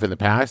and stuff in the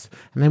past,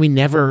 and then we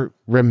never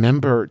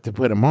remember to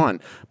put them on.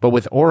 But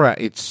with Aura,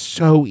 it's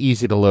so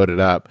easy to load it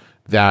up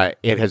that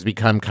it has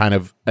become kind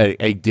of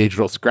a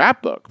digital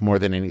scrapbook more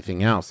than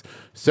anything else.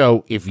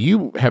 So if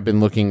you have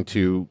been looking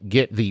to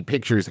get the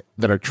pictures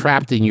that are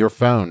trapped in your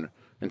phone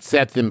and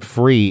set them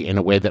free in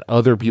a way that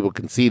other people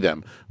can see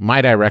them,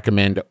 might I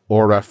recommend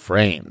Aura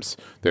Frames.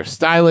 They're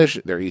stylish,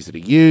 they're easy to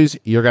use,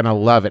 you're going to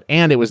love it.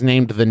 And it was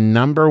named the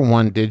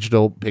 #1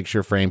 digital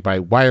picture frame by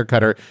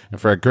Wirecutter,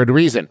 and for a good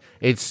reason.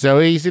 It's so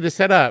easy to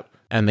set up,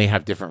 and they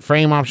have different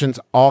frame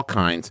options, all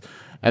kinds.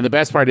 And the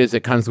best part is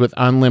it comes with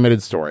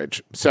unlimited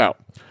storage. So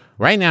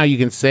right now you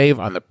can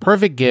save on the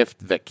perfect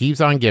gift that keeps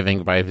on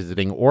giving by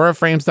visiting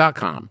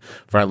auraframes.com.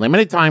 For a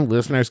limited time,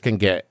 listeners can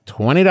get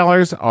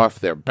 $20 off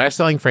their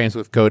best-selling frames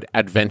with code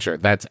ADVENTURE.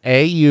 That's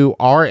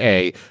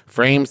AURA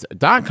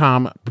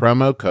frames.com,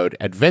 promo code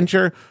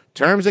ADVENTURE.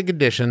 Terms and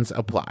conditions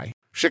apply.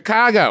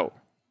 Chicago,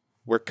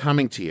 we're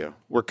coming to you.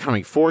 We're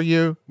coming for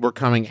you. We're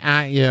coming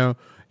at you.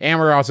 And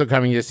we're also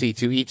coming to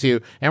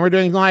C2E2, and we're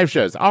doing live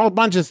shows, all a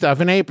bunch of stuff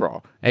in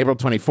April. April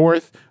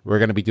 24th, we're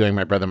going to be doing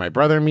My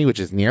Brother and Me, which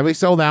is nearly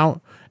sold out,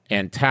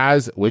 and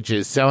Taz, which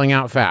is selling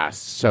out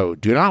fast. So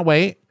do not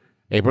wait.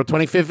 April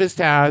 25th is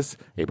Taz.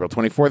 April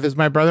 24th is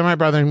My Brother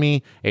and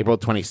Me. April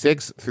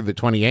 26th through the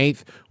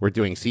 28th, we're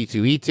doing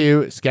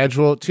C2E2,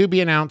 schedule to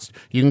be announced.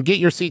 You can get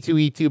your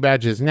C2E2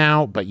 badges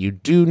now, but you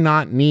do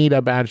not need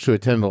a badge to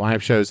attend the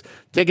live shows.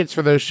 Tickets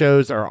for those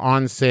shows are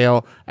on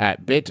sale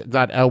at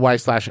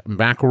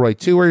bit.ly/McElroy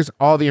Tours.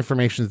 All the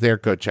information's there.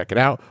 Go check it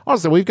out.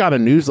 Also, we've got a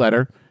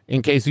newsletter.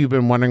 In case you've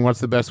been wondering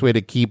what's the best way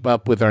to keep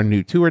up with our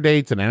new tour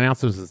dates and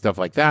announcements and stuff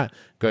like that,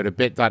 go to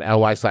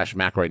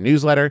bit.ly/McElroy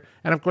newsletter.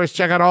 And of course,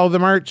 check out all of the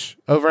merch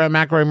over at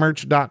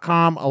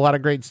McElroymerch.com. A lot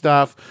of great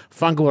stuff.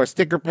 Fun Galore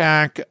sticker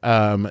pack,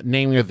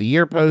 Naming of the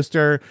Year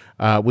poster.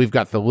 We've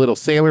got the little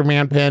Sailor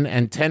Man pin,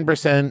 and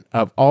 10%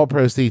 of all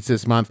proceeds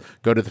this month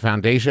go to the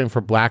Foundation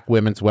for Black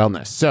Women's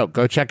Wellness. So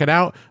go check it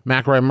out,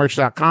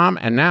 McElroymerch.com.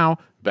 And now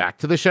back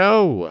to the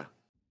show.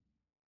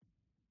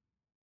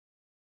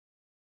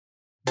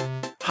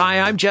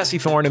 Hi, I'm Jesse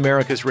Thorne,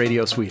 America's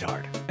radio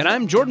sweetheart. And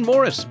I'm Jordan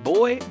Morris,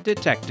 boy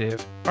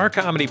detective. Our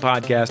comedy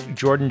podcast,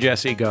 Jordan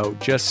Jesse Go,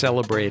 just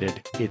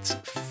celebrated its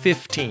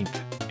 15th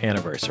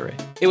anniversary.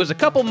 It was a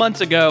couple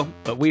months ago,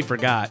 but we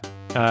forgot.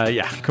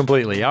 Yeah,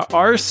 completely.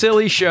 Our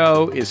silly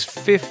show is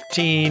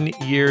 15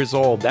 years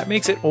old. That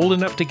makes it old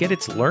enough to get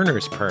its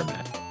learner's permit.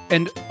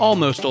 And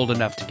almost old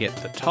enough to get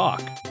the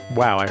talk.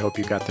 Wow, I hope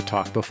you got the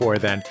talk before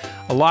then.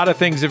 A lot of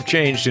things have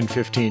changed in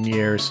 15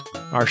 years.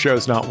 Our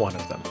show's not one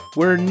of them.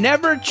 We're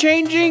never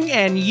changing,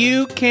 and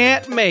you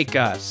can't make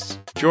us.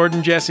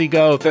 Jordan Jesse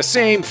Go, the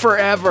same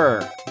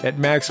forever at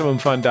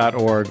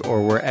MaximumFun.org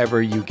or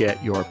wherever you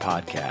get your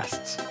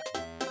podcasts.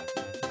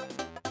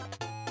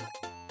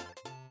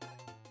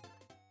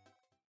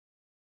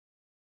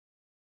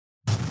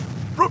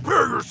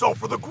 Prepare yourself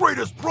for the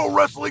greatest pro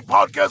wrestling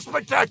podcast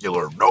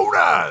spectacular known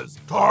as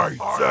Tights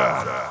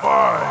and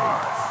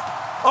Fights.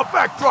 A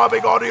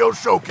backdropping audio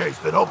showcase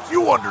that helps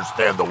you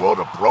understand the world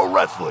of pro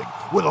wrestling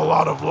with a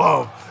lot of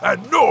love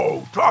and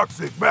no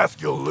toxic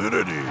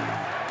masculinity.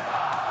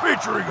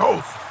 Featuring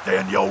host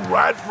Danielle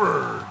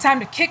Radford. Time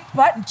to kick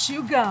butt and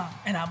chew gum,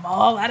 and I'm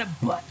all out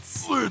of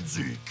butts.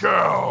 Lindsay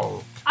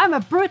Cal. I'm a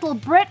brutal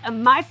Brit,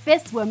 and my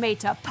fists were made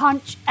to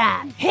punch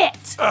and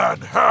hit.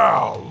 And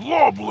Hal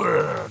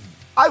Lublin.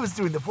 I was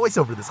doing the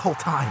voiceover this whole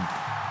time.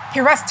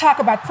 Hear us talk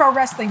about pro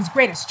wrestling's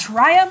greatest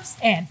triumphs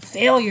and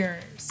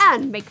failures.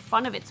 And make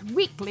fun of its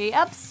weekly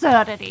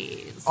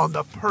absurdities. On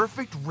the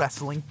Perfect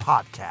Wrestling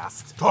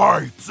Podcast.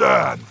 Tights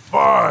and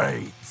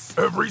Fights.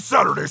 Every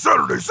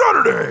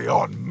Saturday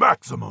on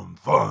Maximum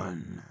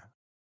Fun.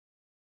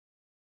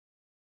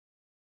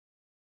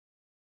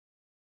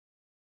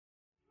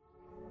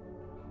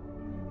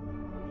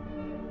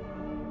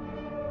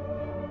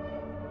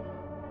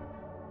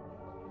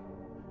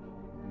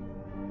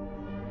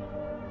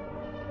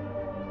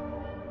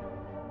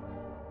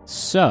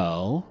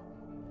 So,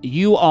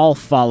 you all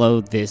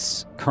followed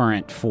this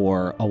current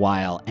for a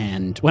while,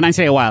 and when I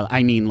say a while,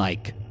 I mean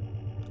like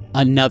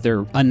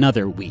another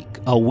week.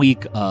 A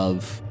week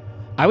of,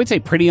 I would say,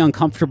 pretty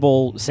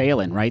uncomfortable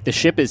sailing, right? The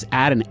ship is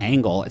at an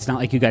angle. It's not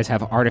like you guys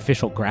have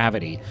artificial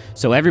gravity.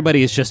 So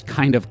everybody is just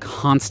kind of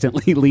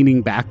constantly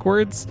leaning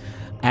backwards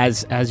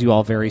as you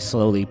all very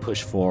slowly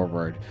push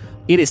forward.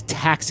 It is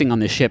taxing on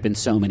the ship in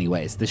so many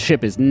ways. The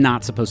ship is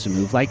not supposed to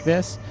move like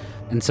this.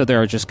 And so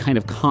there are just kind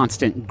of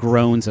constant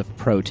groans of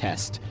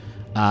protest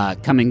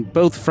coming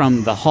both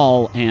from the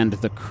hull and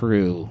the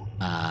crew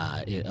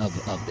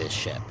of this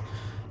ship.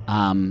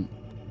 So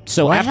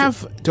do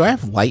I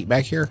have light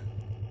back here?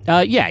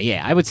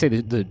 Yeah. I would say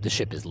the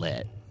ship is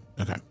lit.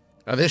 Okay.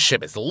 Oh, this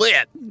ship is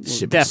lit.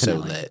 Ship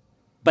Definitely. is so lit.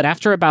 But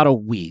after about a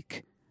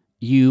week,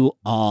 you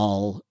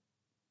all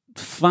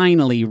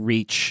finally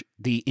reach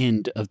the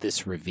end of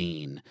this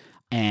ravine,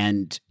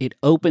 and it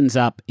opens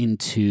up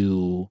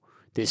into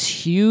this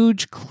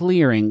huge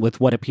clearing with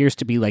what appears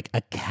to be like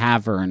a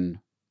cavern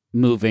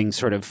moving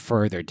sort of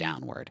further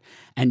downward.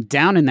 And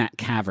down in that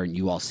cavern,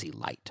 you all see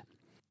light.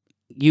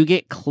 You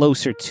get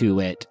closer to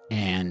it,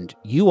 and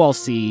you all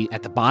see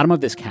at the bottom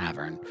of this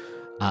cavern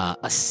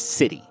a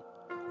city,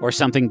 or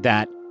something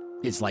that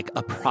is like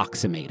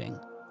approximating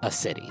a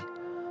city.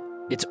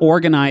 It's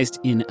organized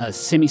in a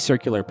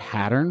semicircular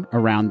pattern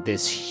around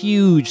this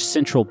huge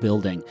central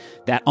building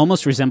that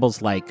almost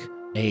resembles like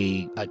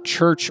a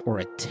church or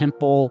a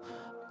temple,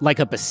 like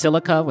a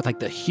basilica with like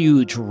the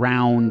huge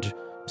round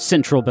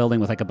central building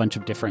with like a bunch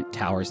of different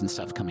towers and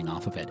stuff coming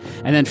off of it.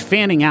 And then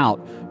fanning out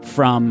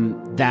from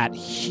that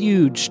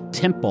huge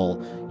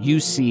temple, you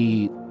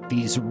see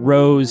these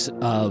rows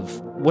of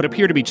what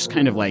appear to be just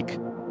kind of like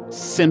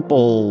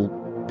simple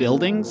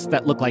buildings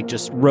that look like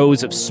just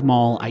rows of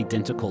small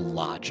identical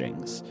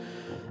lodgings.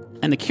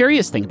 And the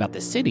curious thing about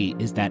this city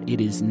is that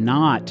it is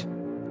not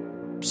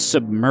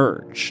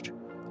submerged.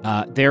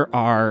 There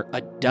are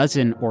a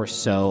dozen or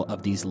so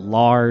of these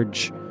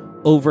large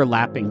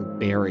overlapping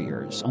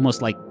barriers,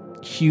 almost like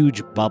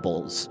huge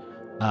bubbles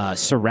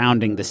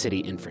surrounding the city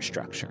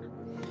infrastructure.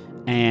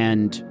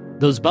 And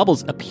those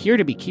bubbles appear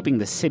to be keeping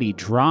the city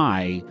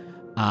dry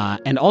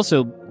and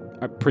also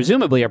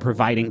presumably are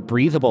providing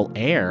breathable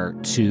air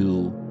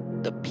to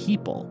the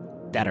people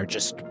that are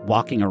just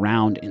walking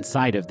around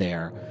inside of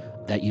there.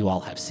 that you all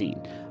have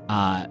seen.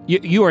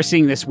 You are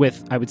seeing this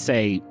with, I would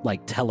say,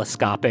 like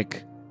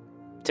telescopic.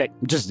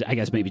 I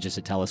guess maybe just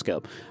a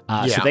telescope.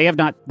 So they have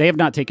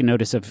not taken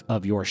notice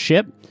of your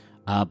ship,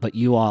 but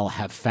you all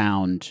have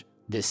found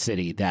this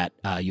city that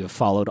you have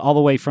followed all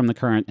the way from the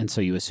current, and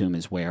so you assume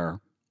is where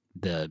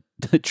the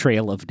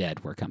trail of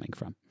dead were coming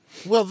from.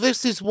 Well,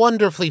 this is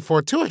wonderfully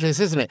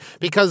fortuitous, isn't it?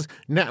 Because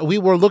now we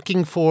were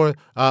looking for,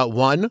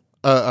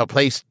 a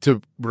place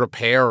to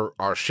repair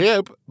our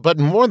ship, but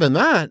more than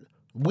that,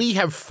 we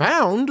have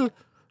found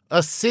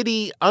a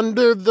city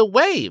under the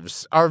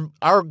waves. Our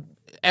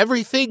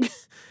everything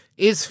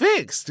is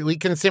fixed. We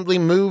can simply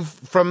move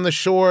from the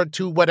shore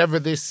to whatever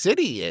this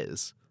city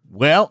is.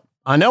 Well,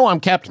 I know I'm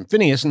Captain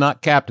Phineas,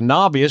 not Captain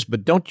Obvious,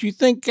 but don't you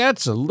think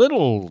that's a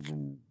little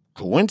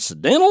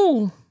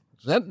coincidental?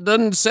 That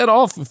doesn't set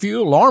off a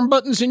few alarm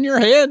buttons in your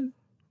head?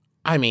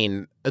 I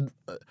mean,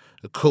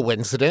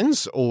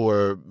 coincidence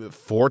or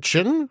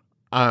fortune?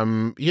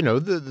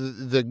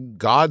 The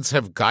gods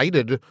have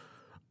guided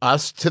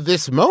us to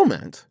this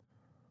moment.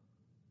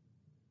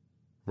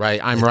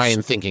 Right? I'm right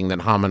in thinking that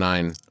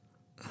Hominine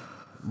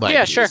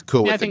is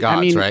cool with the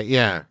gods, right?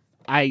 Yeah.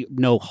 I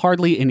know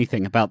hardly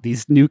anything about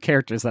these new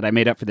characters that I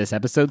made up for this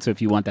episode, so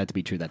if you want that to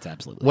be true, that's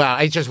absolutely. Well,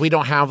 we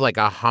don't have like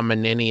a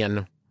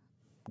homininian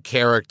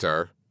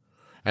character,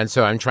 and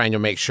so I'm trying to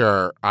make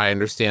sure I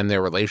understand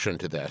their relation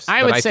to this.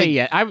 I would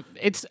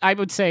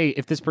say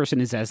if this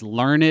person is as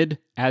learned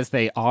as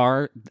they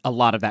are, a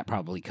lot of that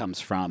probably comes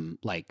from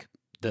like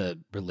the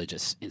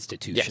religious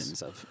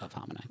institutions of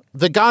Hominine.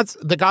 The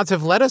gods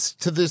have led us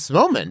to this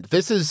moment.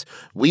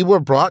 We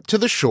were brought to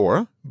the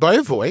shore by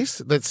a voice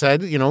that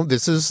said,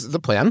 this is the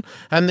plan,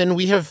 and then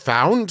we have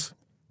found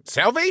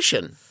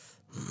salvation.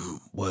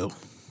 Well,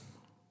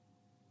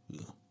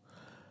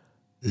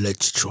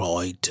 let's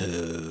try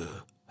to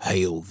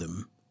hail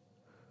them,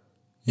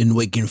 and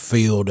we can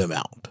feel them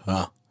out,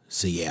 huh?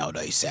 See how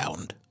they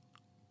sound.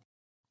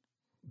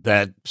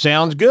 That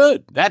sounds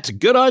good. That's a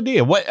good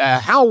idea. What?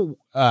 How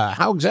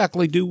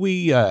exactly do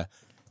we hail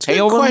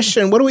them?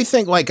 Question: what do we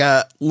think? Like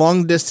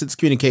long distance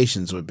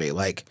communications would be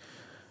like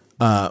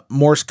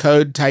Morse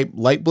code type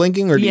light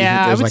blinking, or do you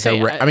think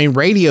there's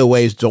radio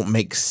waves don't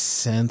make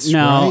sense? No,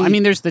 right? I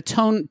mean there's the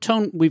tone.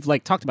 We've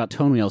like talked about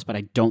tone wheels, but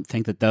I don't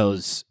think that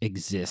those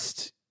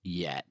exist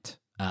yet.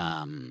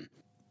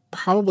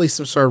 Probably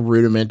some sort of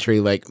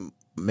rudimentary, like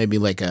maybe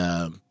like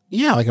a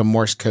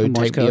Morse code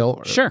type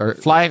deal. Sure.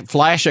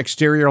 Flash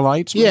exterior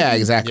lights. Maybe? Yeah, maybe?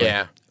 exactly.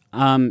 Yeah.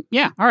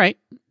 All right.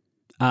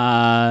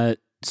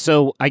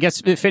 So I guess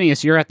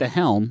Phineas, you're at the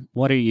helm.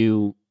 What are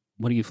you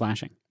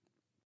flashing?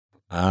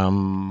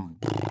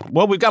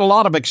 Well, we've got a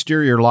lot of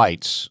exterior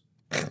lights.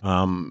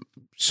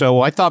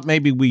 So I thought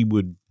maybe we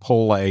would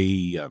pull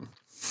a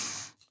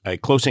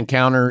close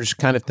encounters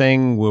kind of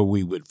thing where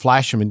we would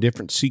flash them in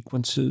different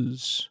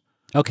sequences.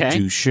 Okay.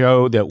 To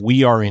show that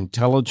we are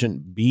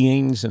intelligent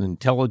beings and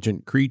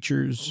intelligent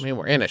creatures. I mean,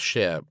 we're in a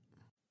ship.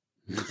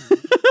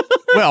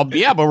 Well,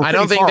 yeah, but I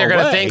don't think they're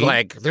going to think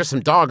like there's some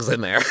dogs in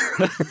there.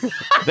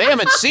 They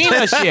haven't seen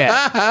us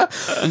yet.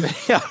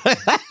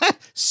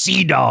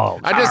 Sea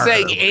dog. I'm just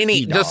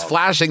saying, just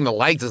flashing the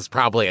lights is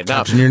probably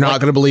enough. Captain, you're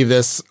not going to believe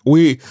this.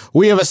 We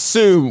are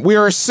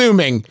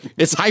assuming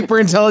it's hyper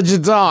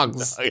intelligent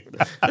dogs.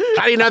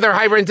 How do you know they're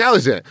hyper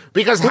intelligent?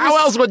 Because how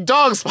else would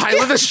dogs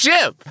pilot a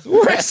ship?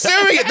 We're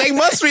assuming it. They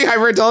must be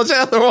hyper intelligent,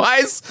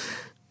 otherwise.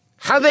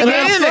 How'd they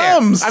get in there?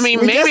 I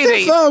mean,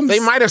 maybe they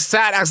might have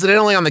sat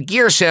accidentally on the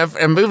gear shift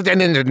and moved it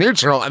into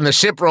neutral, and the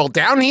ship rolled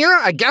down here.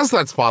 I guess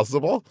that's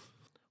possible.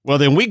 Well,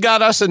 then we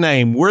got us a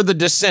name. We're the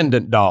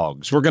Descendant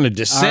Dogs. We're going to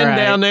descend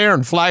down there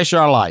and flash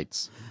our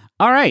lights.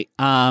 All right.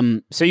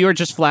 So you were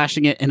just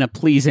flashing it in a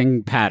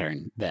pleasing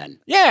pattern, then?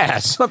 Yeah,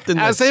 something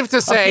as if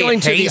to say,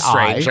 "Hey,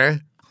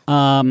 stranger."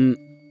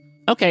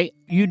 Okay,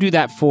 you do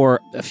that for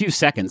a few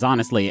seconds,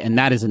 honestly, and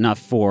that is enough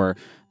for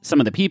some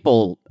of the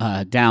people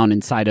down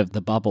inside of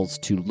the bubbles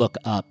to look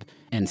up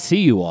and see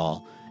you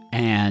all.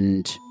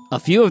 And a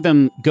few of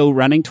them go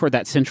running toward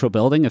that central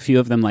building. A few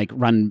of them like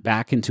run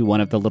back into one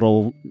of the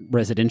little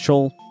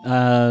residential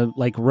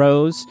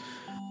rows.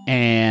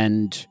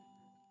 And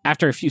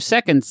after a few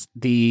seconds,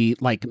 the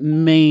like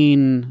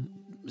main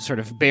sort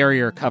of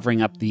barrier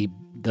covering up the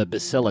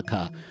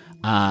basilica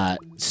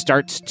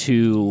starts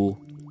to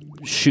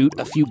shoot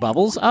a few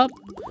bubbles up.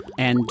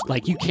 And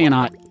like you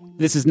cannot...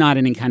 This is not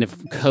any kind of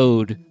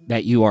code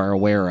that you are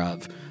aware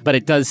of, but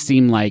it does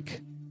seem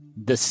like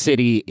the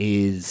city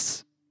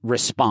is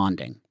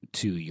responding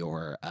to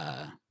your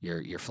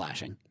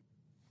flashing.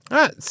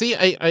 See,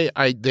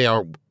 they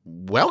are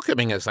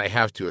welcoming us, I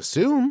have to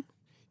assume.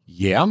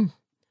 Yeah.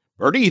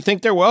 Bertie, you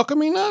think they're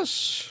welcoming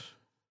us?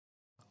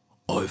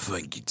 I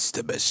think it's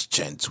the best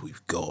chance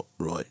we've got,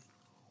 right?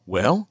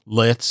 Well,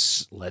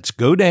 let's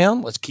go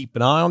down. Let's keep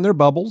an eye on their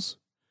bubbles,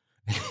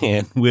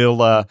 and we'll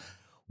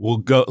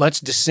go.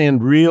 Let's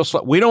descend real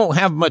slow. We don't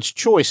have much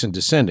choice in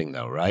descending,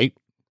 though, right?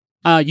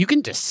 You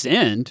can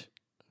descend.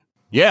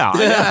 Yeah, I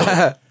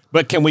know.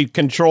 But can we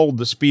control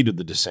the speed of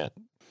the descent?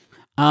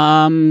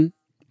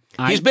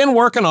 He's been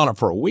working on it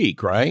for a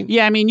week, right?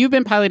 Yeah, I mean, you've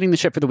been piloting the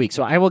ship for the week,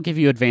 so I will give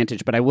you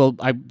advantage, but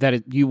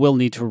you will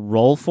need to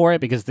roll for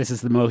it because this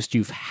is the most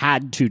you've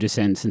had to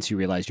descend since you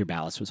realized your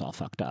ballast was all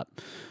fucked up.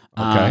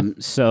 Okay.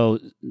 So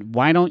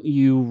why don't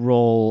you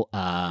roll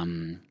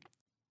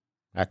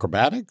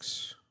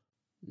acrobatics?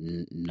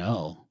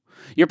 No.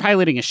 You're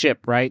piloting a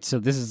ship, right? So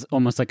this is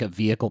almost like a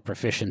vehicle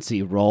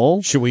proficiency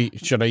roll.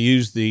 Should I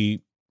use the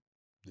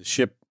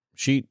ship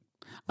sheet?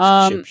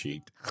 Ship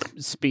sheet.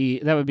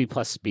 Speed. That would be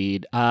plus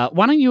speed. Why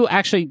don't you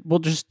we'll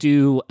just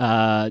do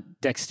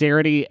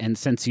dexterity, and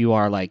since you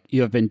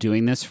have been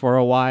doing this for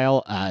a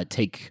while,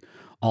 take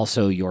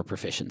also your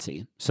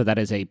proficiency. So that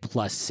is a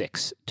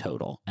 +6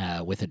 total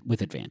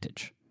with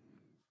advantage.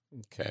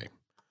 Okay.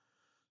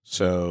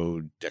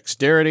 So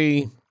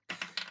dexterity.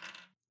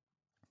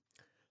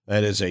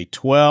 That is a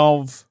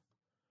 12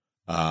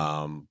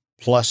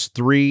 plus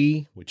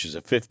 3, which is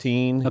a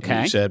 15. Okay.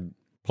 And you said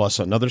plus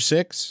another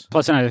 6?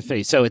 Plus another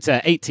 3. So it's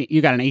 18.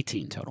 You got an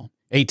 18 total.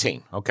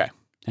 18. Okay.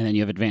 And then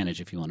you have advantage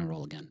if you want to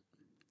roll again.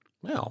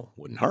 Well,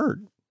 wouldn't hurt.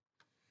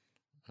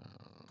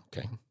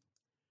 Okay.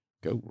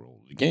 Go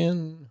roll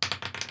again.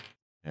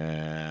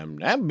 And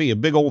that would be a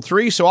big old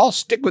 3, so I'll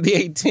stick with the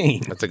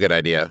 18. That's a good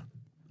idea.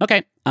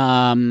 Okay.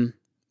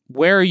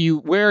 Where are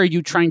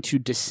you trying to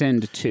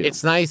descend to?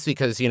 It's nice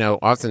because,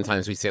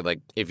 oftentimes we say,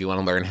 if you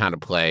want to learn how to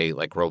play,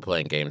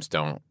 role-playing games,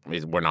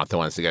 we're not the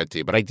ones to go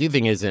to. But I do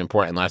think it's an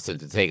important lesson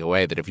to take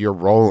away that if you're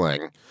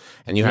rolling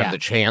and you have the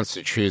chance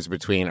to choose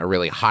between a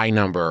really high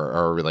number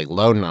or a really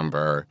low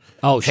number,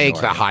 take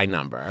the high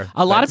number.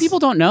 A lot of people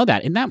don't know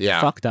that. Isn't that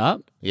fucked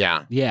up?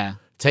 Yeah. Yeah.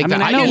 I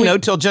didn't know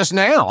till just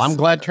now. I'm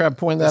glad Trev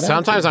pointed that out.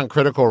 Sometimes on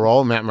Critical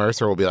Role, Matt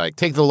Mercer will be like,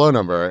 take the low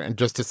number, and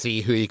just to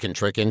see who you can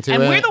trick into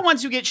and it. we're the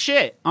ones who get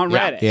shit on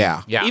Reddit.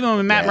 Yeah. Even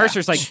when Matt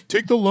Mercer's like,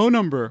 take the low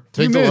number.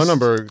 Take the low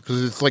number,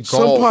 because it's like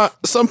golf.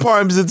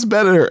 Sometimes it's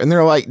better. And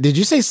they're like, did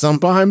you say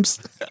sometimes?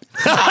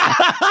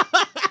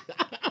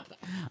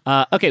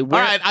 Okay. All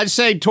right, I'd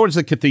say towards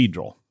the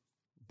cathedral.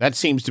 That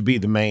seems to be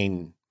the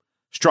main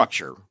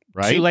structure,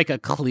 right? To a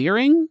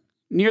clearing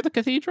near the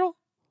cathedral?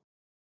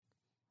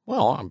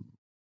 Well,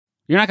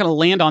 You're not going to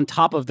land on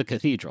top of the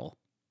cathedral.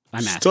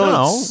 I'm asking.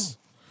 No.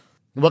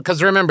 Well,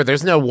 because remember,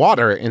 there's no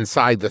water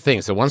inside the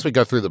thing. So once we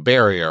go through the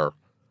barrier,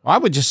 I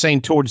would just say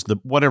towards the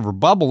whatever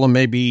bubble, and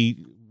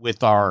maybe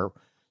with our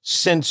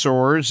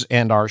sensors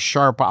and our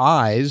sharp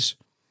eyes,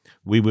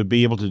 we would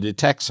be able to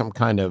detect some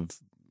kind of,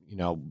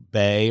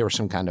 bay or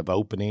some kind of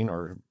opening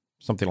or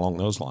something along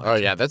those lines. Oh,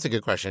 yeah, that's a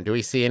good question. Do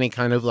we see any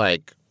kind of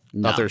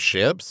other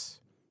ships?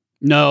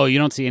 No, you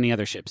don't see any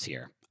other ships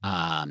here.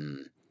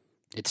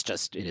 It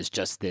is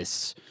just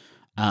this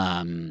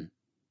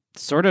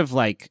sort of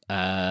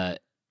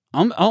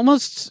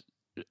almost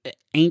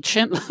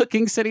ancient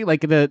looking city.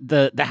 Like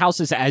the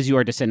houses as you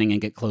are descending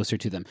and get closer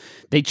to them,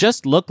 they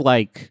just look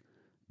like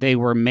they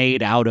were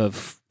made out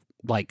of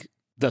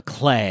the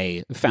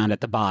clay found at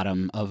the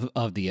bottom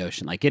of the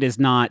ocean.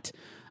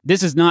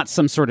 This is not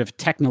some sort of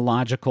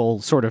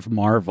technological sort of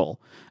marvel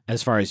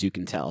as far as you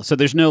can tell. So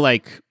there's no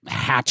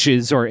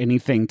hatches or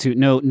anything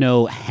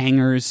no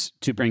hangars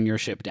to bring your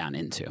ship down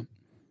into.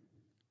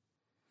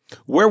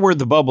 Where were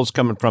the bubbles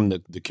coming from,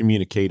 the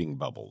communicating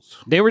bubbles?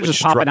 They were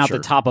just popping out the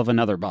structure? top of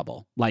another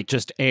bubble.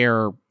 Just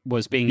air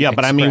was being Yeah,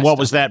 but I mean, what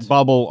was expressed that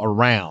bubble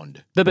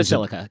around? The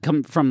basilica,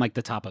 come from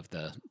the top of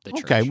the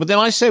church. Okay, well then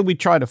I say we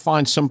try to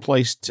find some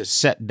place to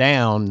set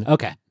down.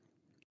 Okay.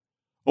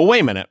 Well,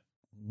 wait a minute.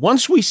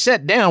 Once we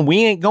set down,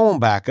 we ain't going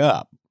back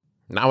up.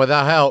 Not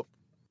without help.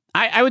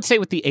 I would say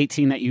with the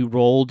 18 that you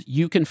rolled,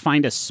 you can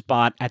find a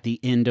spot at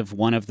the end of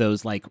one of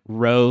those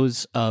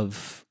rows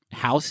of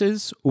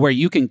houses where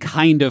you can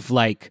kind of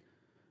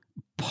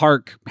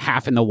park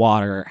half in the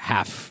water,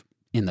 half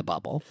in the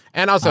bubble.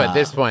 And also at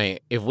this point,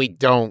 if we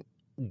don't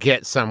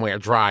get somewhere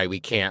dry, we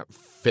can't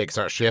fix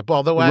our ship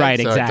all the way. Right,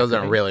 so exactly. it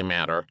doesn't really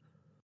matter.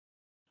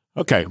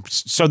 Okay,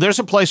 so there's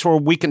a place where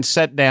we can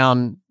set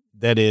down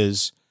that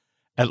is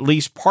at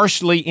least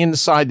partially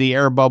inside the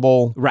air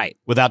bubble, right,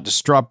 without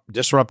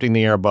disrupting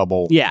the air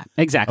bubble. Yeah,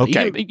 exactly.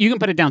 Okay. You can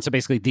put it down so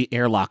basically the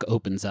airlock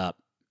opens up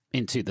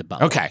into the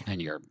bubble. Okay.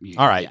 And you're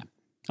all right. Yeah.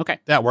 Okay.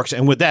 That works.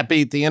 And would that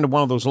be at the end of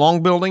one of those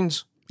long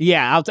buildings?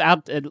 Yeah, out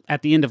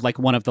at the end of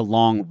one of the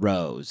long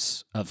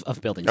rows of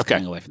buildings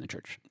going away from the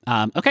church.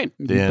 Okay,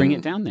 you bring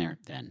it down there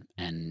then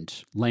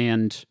and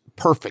land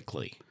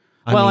perfectly.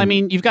 I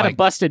mean, you've got a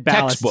busted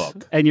ballast,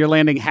 textbook. And you're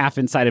landing half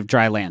inside of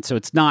dry land, so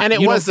it's not. And it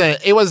was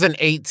an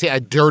 18, a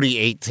dirty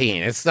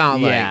 18. It's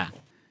not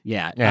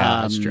yeah,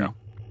 that's true.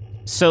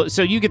 So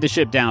you get the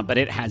ship down, but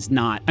it has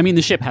not. I mean,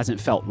 the ship hasn't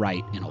felt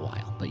right in a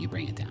while, but you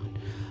bring it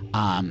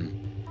down.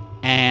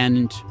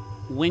 And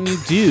when you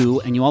do,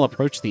 and you all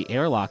approach the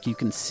airlock, you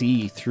can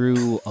see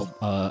through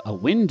a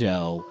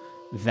window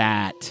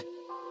that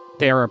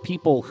there are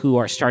people who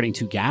are starting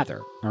to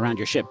gather around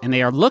your ship, and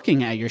they are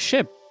looking at your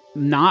ship.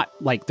 Not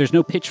there's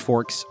no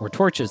pitchforks or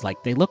torches.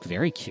 They look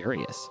very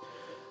curious,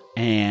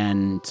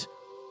 and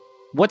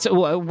What's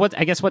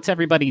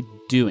everybody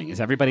doing?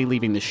 Is everybody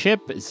leaving the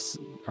ship?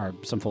 Are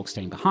some folks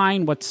staying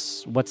behind?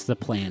 What's the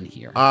plan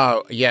here?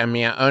 Oh, yeah,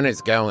 Mia,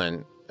 Ona's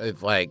going.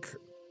 It's like...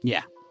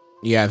 Yeah.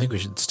 Yeah, I think we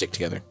should stick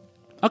together.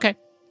 Okay.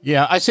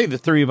 Yeah, I say the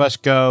three of us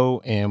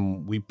go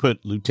and we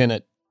put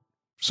Lieutenant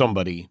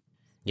somebody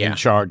in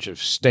charge of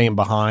staying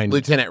behind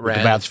Lieutenant Red.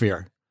 the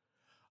Batsphere.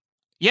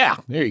 Yeah,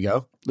 there you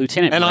go.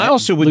 Lieutenant And Red? I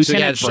also would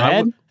Lieutenant say...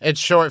 Red? It's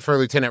short for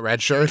Lieutenant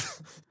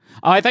Redshirt.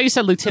 Oh, I thought you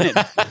said Lieutenant.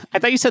 I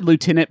thought you said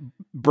Lieutenant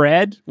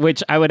Bread,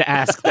 which I would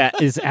ask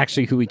that is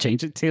actually who we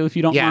changed it to, if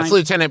you don't mind. Yeah, it's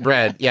Lieutenant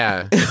Bread,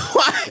 yeah.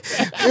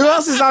 Who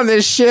else is on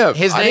this ship?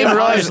 His I name didn't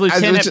realize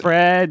Lieutenant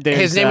Bread.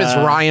 His name is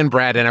Ryan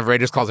Bread, and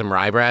everybody just calls him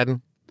Rye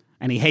Bread.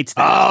 And he hates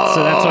that.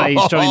 So that's why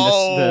he's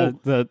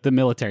joined the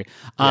military.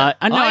 I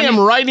am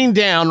writing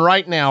down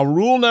right now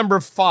rule number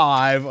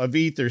 5 of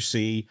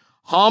Ethersea: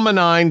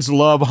 hominines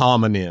love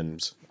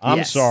homonyms.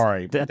 I'm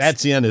sorry.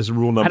 That's in as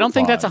rule number 5. I don't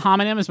think that's a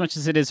homonym as much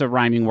as it is a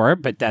rhyming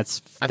word, but I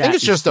think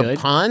it's just good. a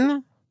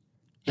pun.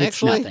 It's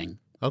Actually? nothing.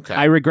 Okay.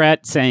 I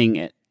regret saying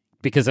it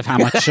because of how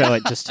much show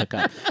it just took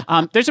up.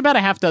 There's about a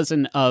half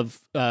dozen of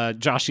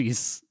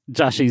Joshy's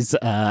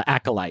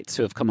acolytes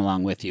who have come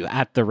along with you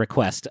at the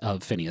request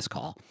of Phineas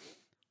Call.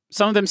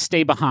 Some of them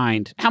stay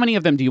behind. How many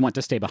of them do you want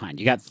to stay behind?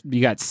 You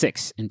got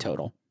 6 in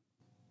total.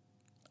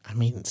 I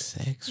mean,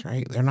 6,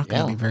 right? They're not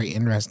going to be very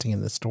interesting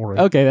in the story.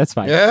 Okay, that's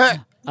fine.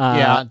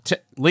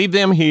 Leave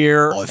them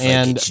here. I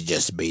think it should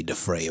just be the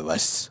 3 of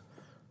us.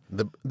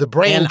 The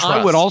brain And trust.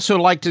 I would also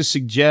like to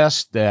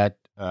suggest that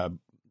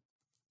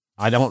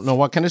I don't know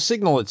what kind of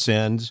signal it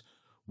sends.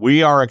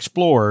 We are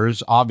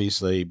explorers,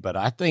 obviously, but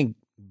I think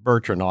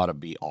Bertrand ought to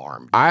be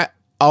armed. I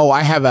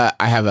have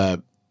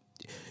a.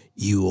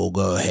 You all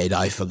go ahead.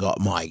 I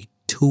forgot my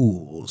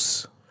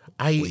tools.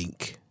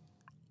 Wink.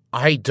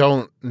 I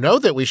don't know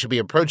that we should be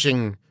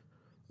approaching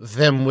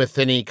them with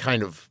any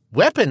kind of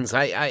weapons.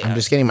 I'm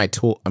just getting my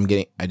tool.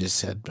 I just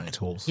said my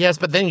tools. Yes,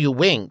 but then you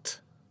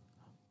winked.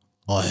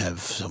 I have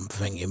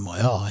something in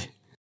my eye.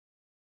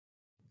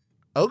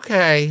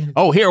 Okay.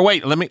 Oh, here,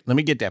 wait. Let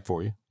me get that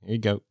for you. Here you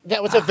go.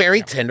 That was a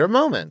very tender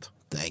moment.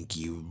 Thank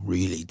you.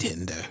 Really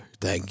tender.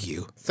 Thank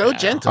you. So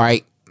gentle. All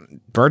right.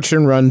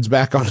 Bertrand runs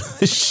back onto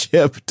the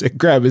ship to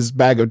grab his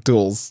bag of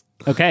tools.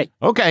 Okay.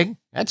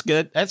 That's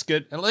good.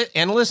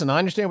 And listen, I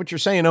understand what you're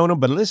saying, Ona,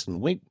 but listen,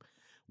 we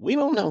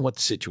don't know what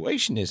the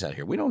situation is out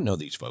here. We don't know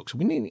these folks.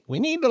 We need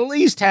to at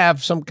least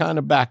have some kind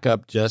of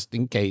backup just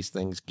in case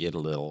things get a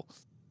little,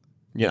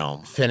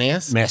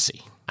 Phineas,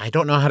 messy. I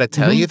don't know how to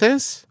tell you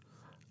this.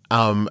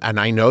 And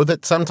I know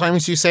that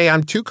sometimes you say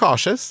I'm too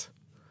cautious,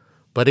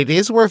 but it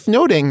is worth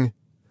noting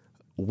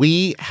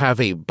we have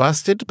a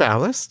busted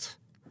ballast.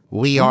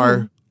 We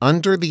are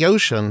under the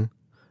ocean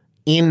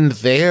in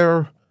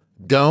their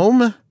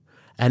dome,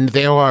 and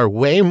there are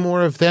way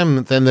more of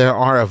them than there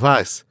are of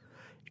us.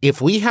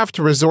 If we have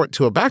to resort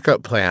to a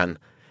backup plan,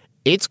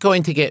 it's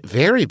going to get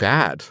very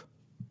bad.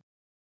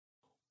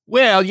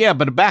 Well, yeah,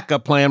 but a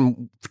backup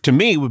plan to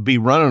me would be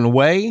running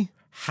away.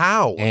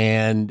 How?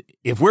 And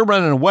if we're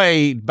running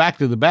away back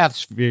to the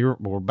bathysphere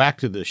or back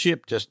to the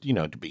ship, just,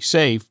 to be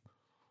safe,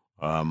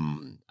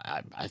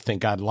 I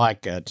think I'd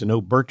like to know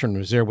Bertrand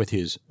was there with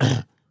his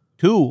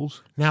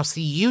tools. Now,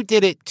 see, you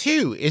did it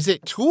too. Is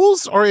it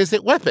tools or is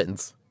it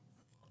weapons?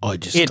 I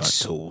just got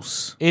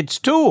tools. It's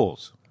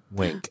tools.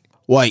 Wink.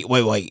 Wait.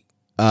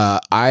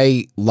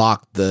 I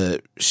locked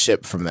the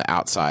ship from the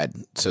outside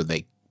so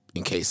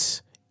in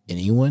case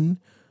anyone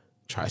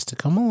tries to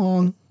come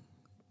along,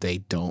 they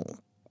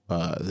don't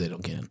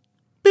get in.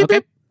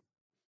 Okay.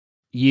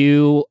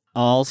 You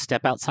all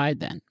step outside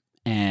then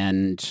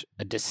and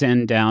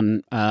descend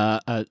down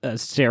a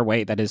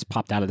stairway that is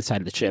popped out of the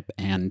side of the ship,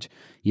 and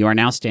you are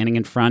now standing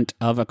in front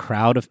of a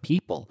crowd of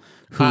people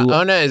who...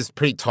 Ona is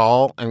pretty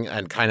tall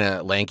and kind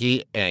of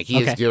lanky, and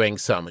he is doing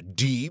some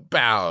deep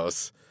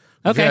bows.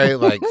 Okay.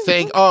 Very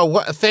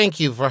thank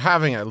you for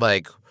having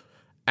it,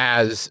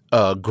 as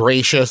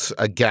gracious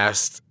a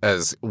guest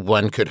as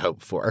one could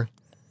hope for.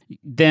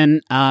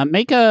 Then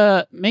make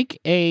a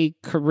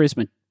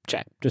charisma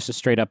check, just a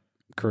straight up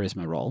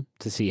charisma roll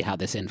to see how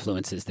this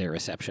influences their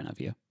reception of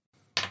you.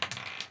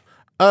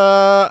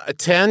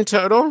 10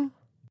 total.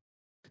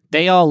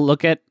 They all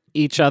look at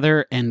each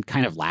other and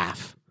kind of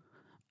laugh,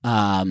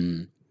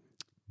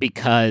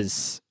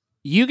 because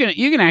you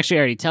can actually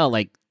already tell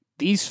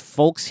these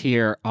folks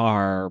here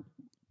are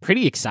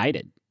pretty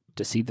excited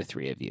to see the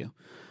 3 of you,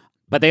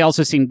 but they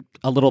also seem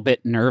a little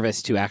bit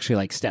nervous to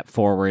actually step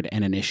forward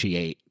and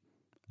initiate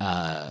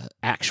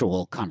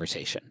actual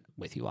conversation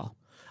with you all.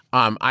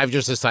 I've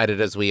just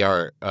decided as we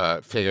are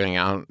figuring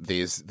out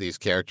these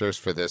characters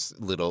for this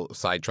little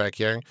sidetrack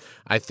here,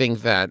 I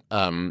think that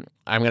I'm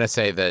going to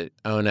say that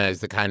Ona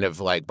is the kind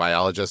of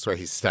biologist where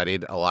he's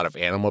studied a lot of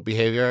animal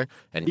behavior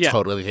and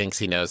totally thinks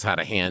he knows how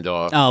to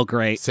handle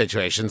great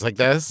situations like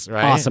this,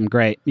 right? Awesome,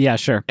 great. Yeah,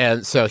 sure.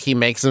 And so he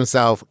makes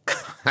himself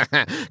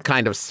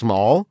kind of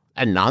small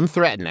and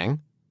non-threatening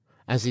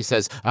as he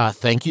says,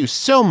 thank you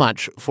so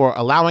much for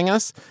allowing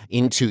us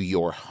into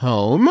your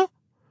home.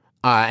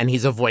 And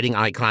he's avoiding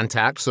eye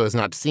contact so as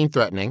not to seem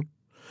threatening.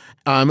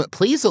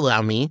 Please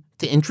allow me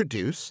to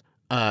introduce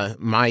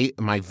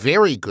my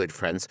very good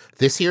friends.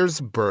 This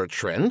here's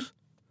Bertrand.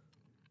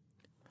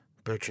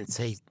 Bertrand,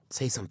 say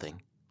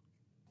something.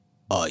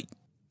 Aye.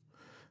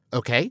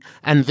 Okay.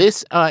 And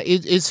this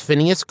is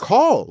Phineas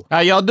Call. How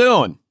y'all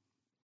doing?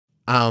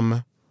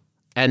 And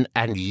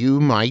you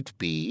might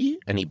be,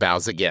 and he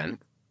bows again.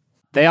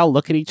 They all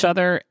look at each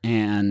other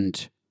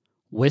and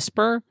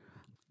whisper,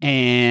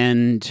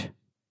 and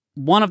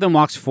one of them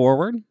walks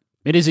forward.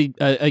 It is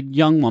a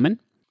young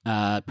woman,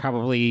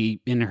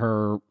 probably in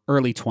her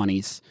early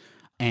 20s,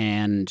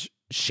 and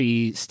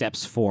she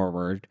steps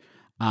forward.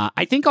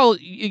 I think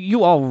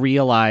you all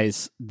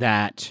realize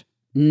that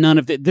none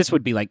of this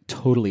would be like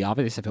totally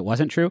obvious if it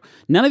wasn't true.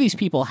 None of these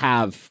people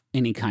have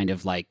any kind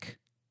of like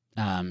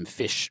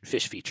fish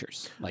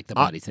features like the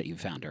bodies that you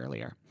found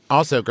earlier.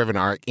 Also, Griffin,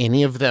 are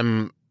any of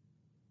them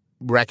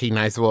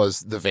recognizable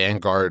as the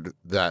vanguard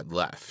that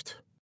left?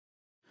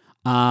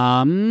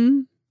 Why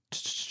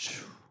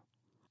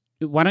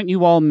don't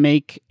you all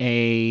make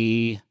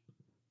a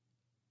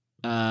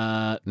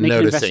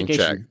noticing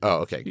check? Oh,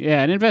 okay.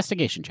 Yeah, an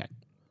investigation check.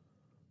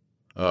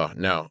 Oh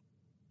no,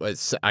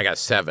 I got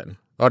 7.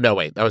 Oh no,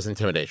 wait, that was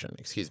intimidation.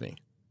 Excuse me.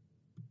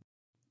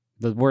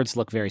 The words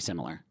look very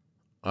similar.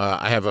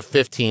 I have a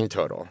 15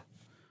 total.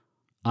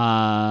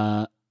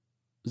 Zooks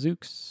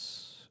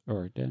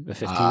or a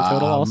 15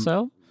 total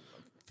also.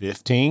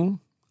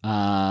 15.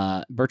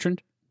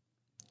 Bertrand.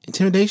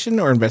 Intimidation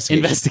or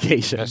investigation?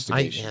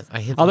 Investigation. I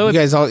hit. Although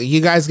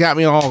you guys got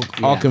me all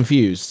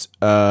confused.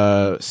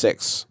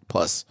 6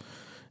 plus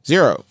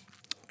 0.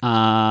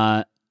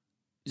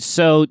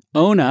 So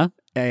Ona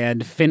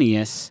and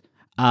Phineas,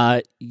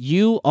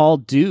 you all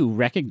do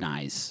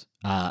recognize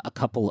a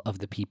couple of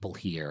the people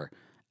here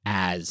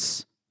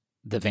as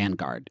the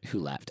Vanguard who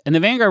left. And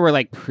the Vanguard were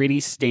like pretty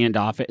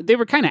standoff. They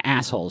were kind of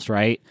assholes,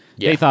 right?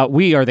 Yeah. They thought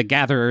we are the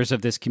gatherers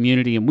of this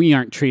community and we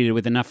aren't treated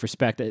with enough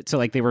respect. So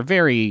like they were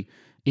very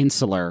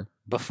insular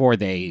before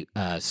they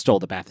stole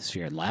the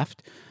bathysphere and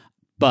left.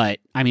 But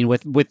I mean,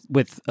 with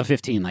a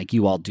 15, like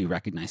you all do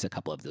recognize a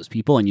couple of those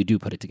people, and you do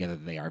put it together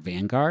that they are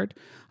Vanguard.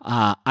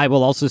 I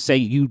will also say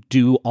you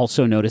do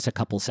also notice a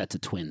couple sets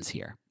of twins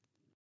here.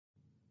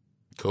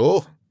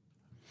 Cool.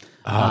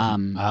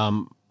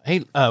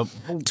 Hey,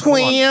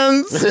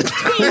 Twins. Sorry,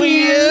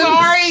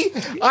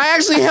 I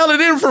actually held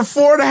it in for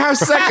 4.5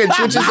 seconds,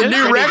 which is a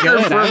new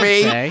record for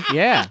me.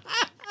 Yeah,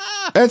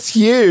 that's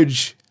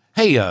huge.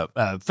 Hey,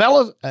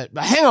 fellas,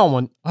 hang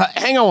on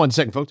one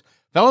second, folks.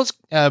 Fellas,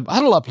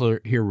 huddle up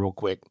here real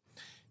quick.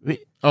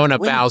 Ona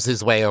bows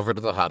his way over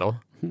to the huddle.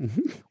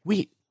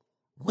 We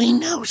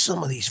know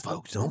some of these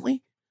folks, don't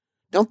we?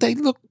 Don't they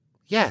look?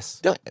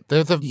 Yes.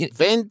 They're the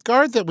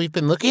Vanguard that we've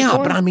been looking for.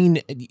 Yeah, but I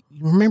mean, you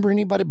remember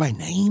anybody by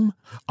name?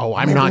 Oh,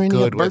 I'm not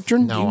good with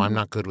Bertrand? I'm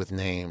not good with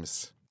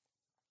names.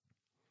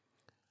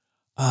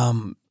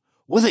 Well,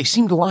 they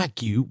seem to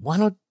like you. Why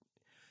don't?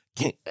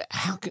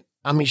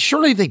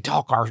 Surely they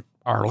talk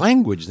our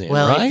language then,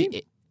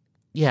 right?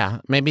 Yeah,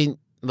 maybe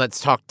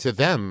let's talk to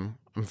them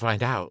and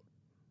find out.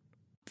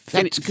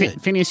 That's good.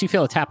 Phineas, you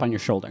feel a tap on your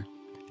shoulder,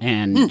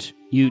 and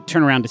you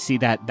turn around to see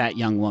that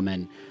young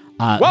woman.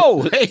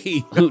 Whoa!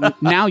 Hey! Who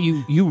now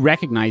you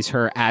recognize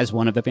her as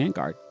one of the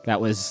Vanguard that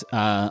was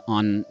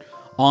on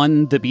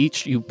the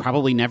beach. You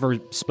probably never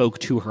spoke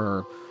to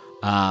her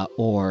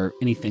or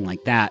anything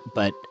like that,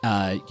 but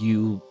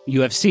you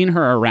have seen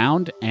her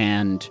around,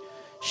 and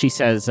she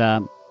says,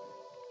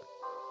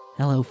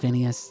 "Hello,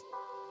 Phineas.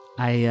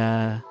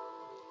 I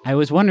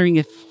was wondering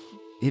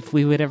if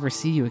we would ever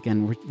see you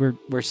again.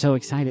 We're so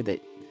excited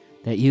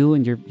that you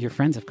and your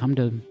friends have come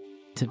to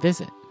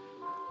visit."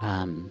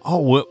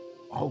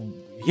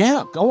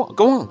 Yeah.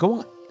 Go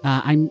on.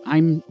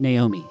 I'm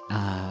Naomi,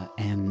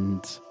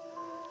 and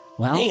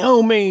well,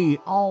 Naomi.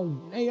 Oh,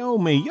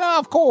 Naomi. Yeah,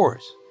 of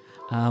course.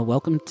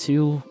 Welcome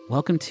to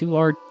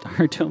our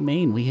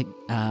domain. We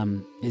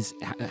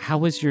how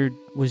was your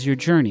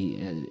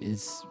journey?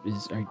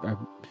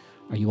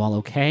 Are you all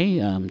okay?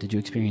 Did you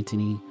experience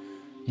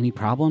any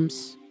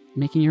problems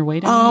making your way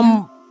down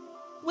here?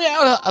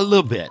 Well, a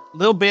little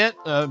bit.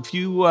 A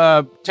few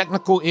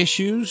technical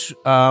issues.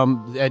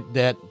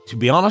 That to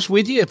be honest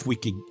with you, if we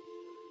could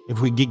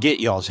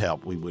get y'all's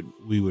help, we would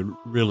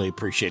really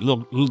appreciate it. A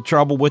little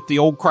trouble with the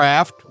old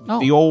craft,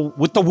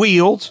 with the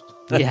wheels,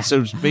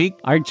 so to speak.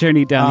 Our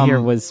journey down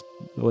here was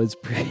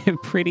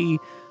pretty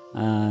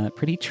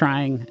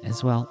trying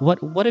as well.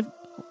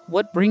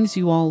 What brings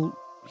you all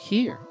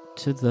here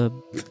to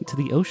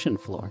the ocean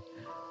floor?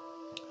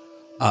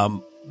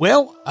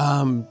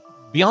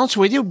 Be honest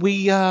with you,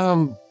 we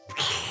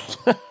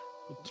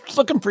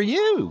looking for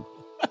you.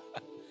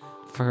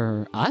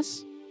 For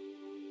us?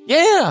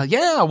 Yeah.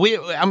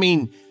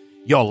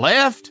 Y'all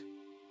left,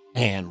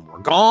 and we're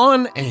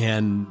gone,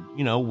 and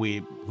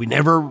we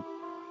never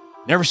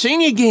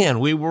seen you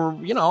again. We were,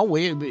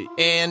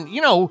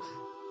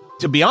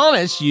 to be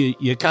honest,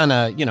 you kind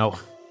of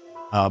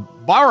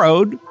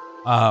borrowed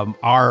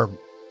our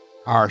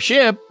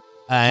ship,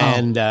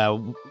 and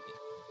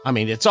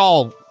it's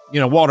all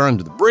water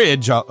under the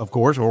bridge, of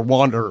course, or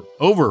water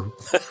over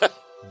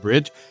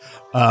bridge.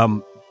 But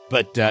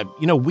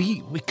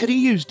we could have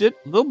used it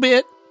a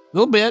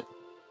little bit.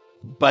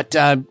 But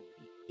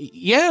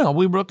yeah,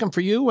 we were looking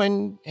for you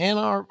and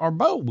our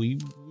boat. We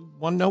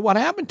want to know what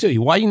happened to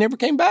you, why you never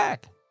came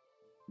back.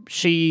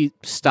 She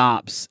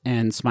stops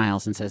and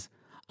smiles and says,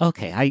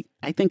 okay,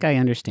 I think I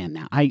understand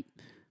now.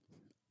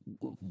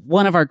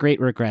 One of our great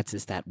regrets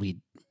is that we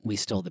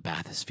stole the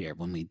bathysphere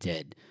when we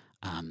did.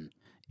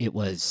 It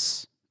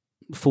was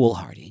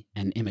foolhardy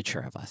and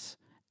immature of us.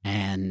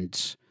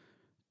 And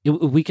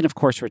we can, of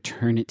course,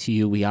 return it to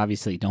you. We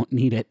obviously don't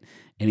need it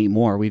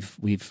anymore.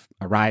 We've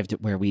arrived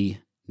at where we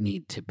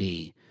need to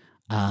be.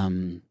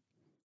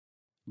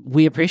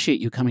 We appreciate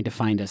you coming to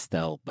find us,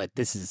 though, but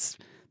this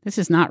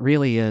is not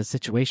really a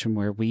situation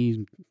where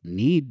we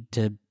need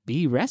to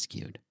be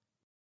rescued.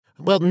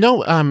 Well,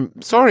 no,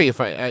 sorry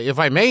if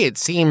I may. It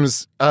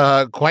seems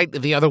quite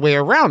the other way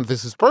around.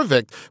 This is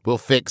perfect. We'll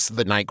fix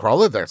the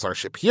Nightcrawler. That's our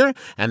ship here,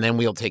 and then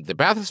we'll take the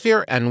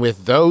bathysphere. And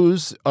with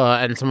those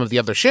and some of the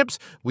other ships,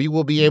 we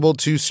will be able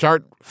to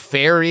start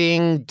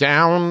ferrying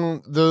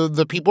down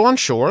the people on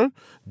shore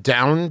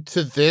down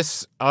to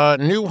this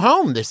new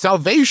home, this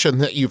salvation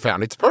that you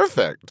found. It's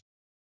perfect.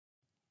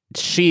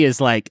 She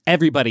is like,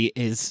 everybody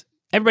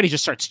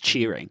just starts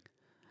cheering.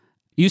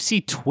 You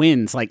see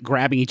twins like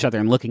grabbing each other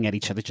and looking at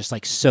each other, just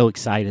like so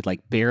excited,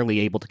 like barely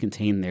able to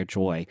contain their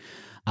joy.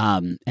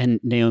 And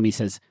Naomi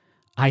says,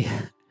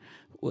 that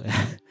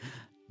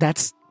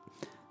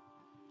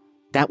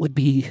would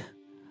be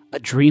a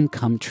dream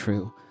come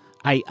true.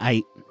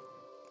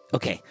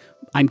 Okay,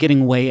 I'm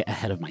getting way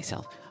ahead of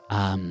myself.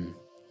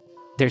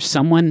 There's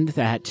someone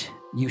that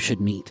you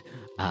should meet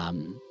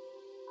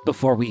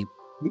before we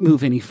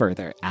move any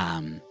further.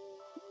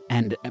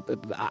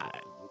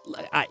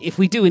 If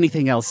we do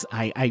anything else,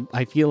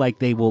 I feel like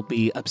they will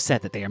be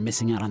upset that they are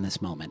missing out on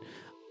this moment.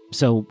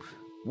 So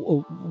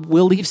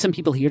we'll leave some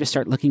people here to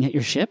start looking at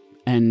your ship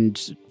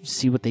and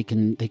see what they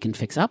can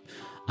fix up.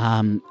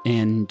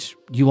 And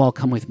you all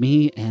come with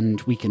me,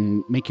 and we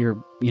can make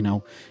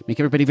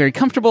everybody very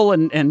comfortable.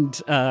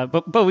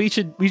 But we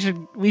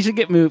should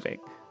get moving.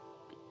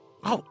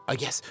 Oh,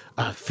 yes,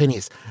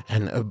 Phineas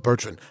and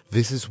Bertrand.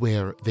 This is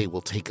where they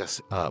will take us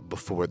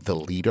before the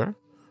leader.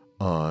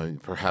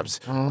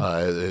 Perhaps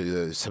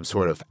some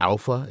sort of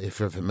alpha, if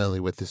you're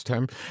familiar with this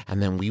term,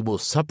 and then we will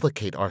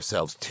supplicate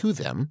ourselves to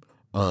them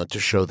to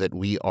show that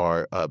we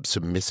are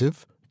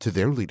submissive to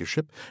their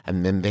leadership,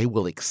 and then they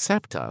will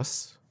accept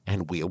us,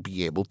 and we'll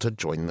be able to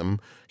join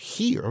them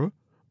here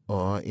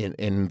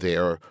in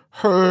their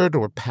herd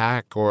or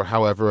pack or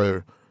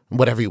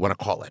whatever you want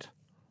to call it.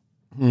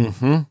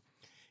 Mm-hmm.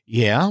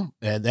 Yeah,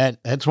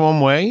 that's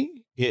one way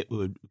it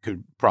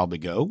could probably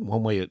go.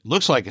 One way it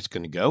looks like it's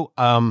going to go.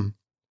 All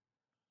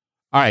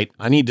right,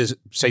 I need to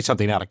say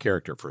something out of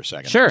character for a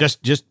second. Sure.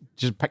 Just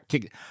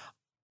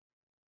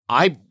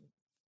I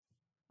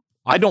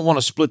don't want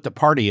to split the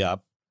party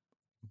up,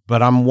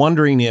 but I'm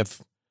wondering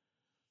if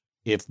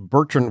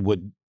Bertrand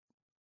would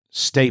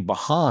stay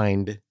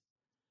behind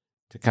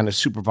to kind of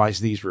supervise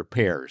these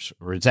repairs,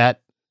 or is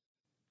that?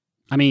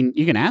 I mean,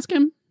 you can ask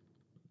him.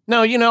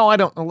 No, I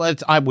don't.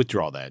 I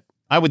withdraw that.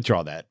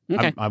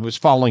 Okay. I was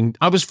following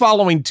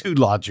too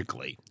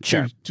logically.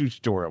 Sure. Too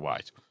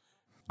story-wise.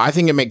 I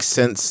think it makes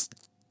sense,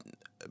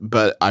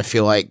 but I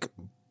feel like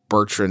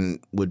Bertrand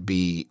would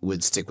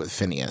stick with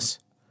Phineas.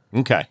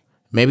 Okay.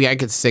 Maybe I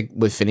could stick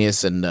with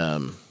Phineas and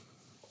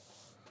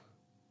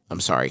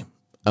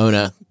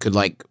Ona could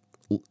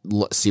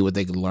see what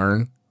they could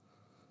learn.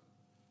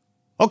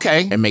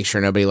 Okay. And make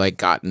sure nobody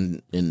got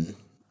in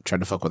tried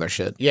to fuck with our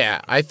shit. Yeah,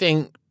 I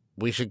think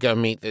we should go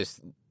meet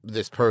this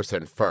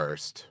person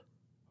first.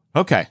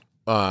 Okay.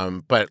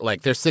 But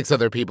there's 6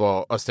 other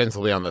people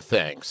ostensibly on the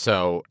thing.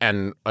 So,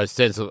 and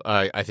ostensibly,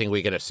 I think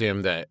we can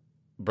assume that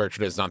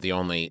Bertrand is not the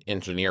only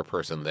engineer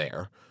person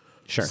there.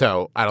 Sure.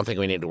 So I don't think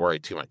we need to worry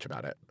too much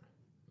about it.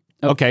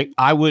 Okay.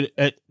 I would,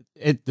 at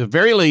the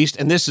very least,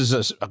 and this is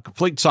a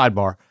complete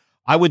sidebar,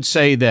 I would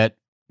say that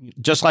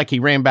just like he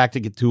ran back to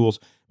get tools,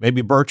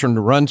 maybe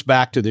Bertrand runs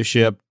back to the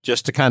ship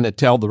just to kind of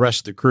tell the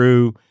rest of the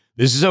crew,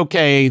 this is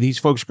okay. These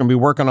folks are going to be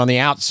working on the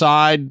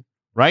outside,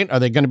 right? Are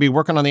they going to be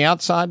working on the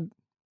outside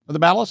of the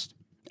ballast?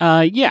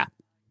 Yeah.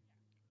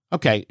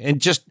 Okay.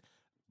 And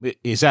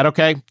is that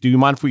okay? Do you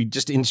mind if we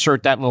just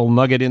insert that little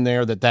nugget in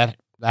there that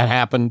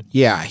happened?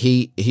 Yeah,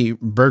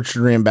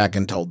 Bertrand ran back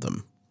and told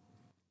them.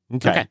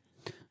 Okay.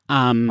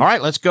 All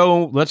right, let's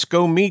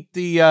go meet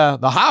the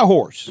high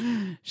horse.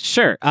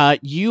 Sure.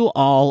 You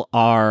all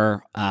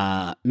are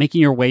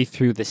making your way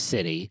through the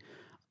city,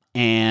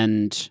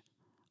 and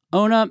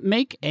Ona,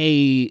 make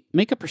a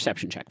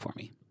perception check for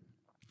me.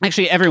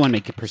 Actually, everyone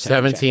make a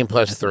perception 17 check.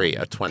 plus 3,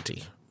 a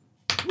 20.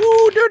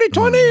 Ooh, dirty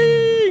 20!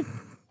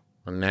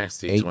 A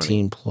nasty 18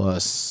 20.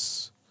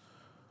 plus,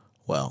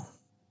 3.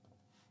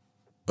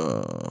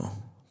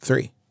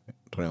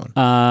 21.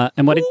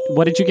 And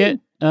what did you get,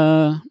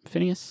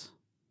 Phineas?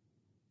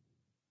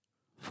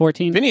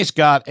 14? Phineas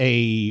got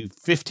a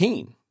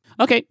 15.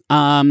 Okay.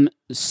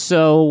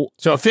 So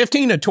a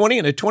 15, a 20,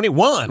 and a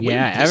 21. Yeah,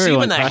 We're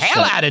everyone deceiving the crushed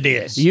hell it. out of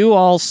this. You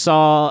all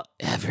saw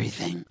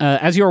everything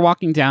as you were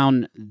walking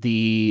down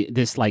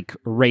this like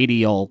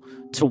radial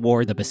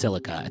toward the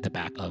basilica at the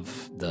back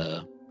of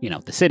the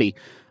city.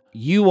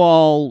 You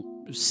all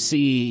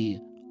see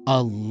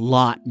a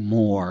lot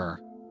more.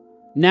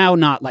 Now,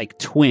 not like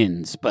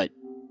twins, but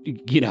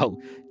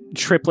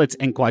triplets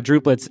and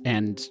quadruplets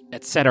and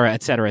et cetera,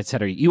 et cetera, et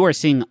cetera. You are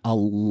seeing a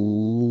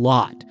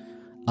lot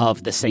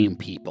of the same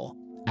people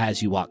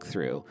as you walk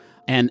through.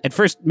 And at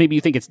first, maybe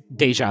you think it's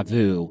deja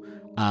vu,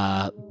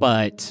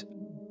 but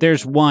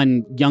there's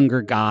one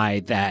younger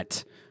guy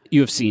that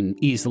you have seen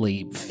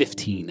easily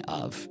 15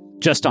 of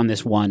just on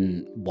this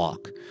one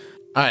walk.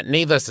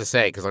 Needless to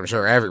say, because I'm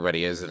sure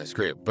everybody is in this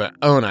group, but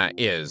Ona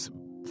is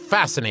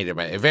fascinated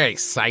by it, very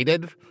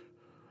excited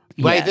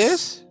by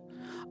this.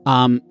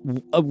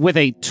 With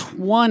a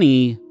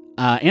 20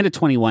 and a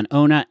 21,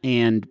 Ona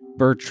and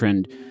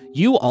Bertrand,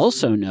 you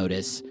also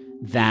notice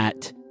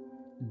that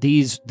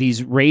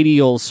these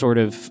radial sort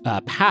of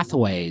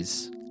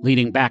pathways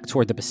leading back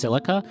toward the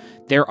basilica,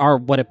 there are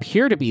what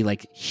appear to be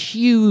like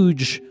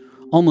huge,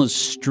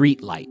 almost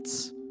street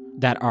lights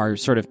that are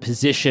sort of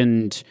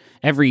positioned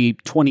every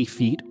 20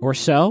 feet or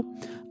so.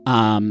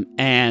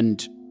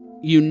 And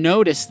you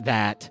notice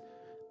that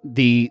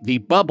the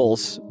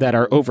bubbles that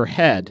are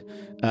overhead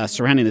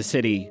surrounding the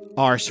city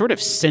are sort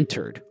of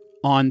centered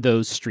on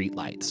those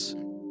streetlights,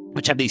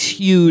 which have these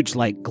huge,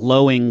 like,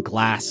 glowing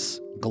glass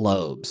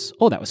globes.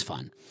 Oh, that was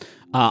fun.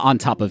 On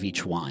top of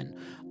each one.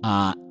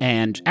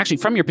 And actually,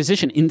 from your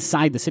position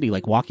inside the city,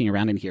 like walking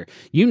around in here,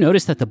 you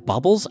notice that the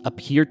bubbles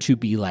appear to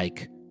be,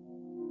 like,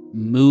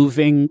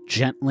 moving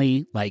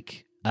gently,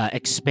 like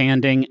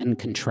expanding and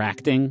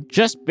contracting,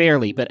 just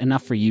barely, but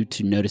enough for you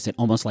to notice it,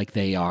 almost like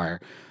they are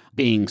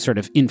being sort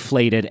of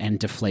inflated and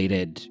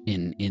deflated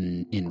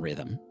in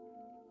rhythm.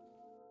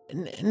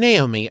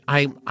 Naomi,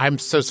 I'm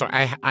so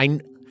sorry. I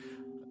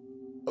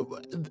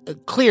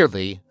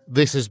clearly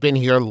this has been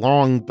here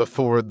long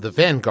before the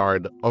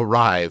Vanguard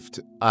arrived.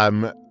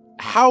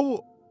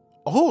 How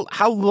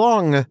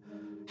long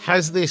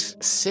has this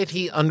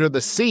city under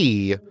the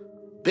sea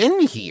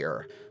been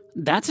here?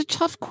 That's a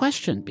tough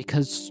question,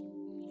 because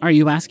are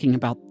you asking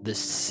about the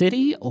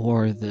city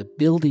or the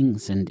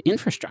buildings and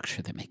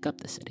infrastructure that make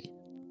up the city?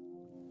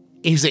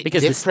 Is it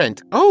because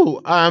different?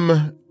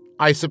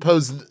 I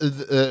suppose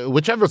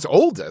whichever's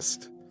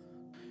oldest.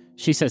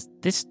 She says,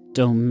 this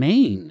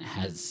domain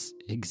has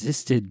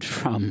existed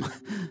from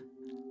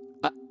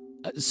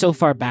so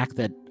far back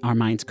that our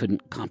minds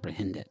couldn't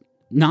comprehend it.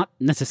 Not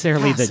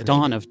necessarily the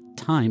dawn of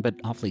time, but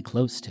awfully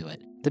close to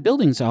it. The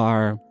buildings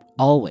are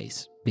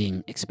always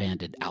being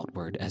expanded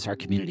outward as our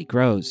community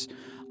grows.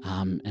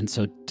 And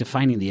so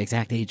defining the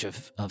exact age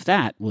of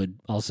that would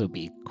also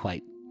be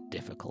quite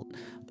difficult.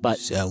 But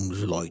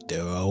sounds like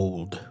they're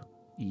old.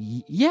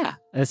 Yeah,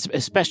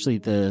 especially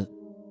the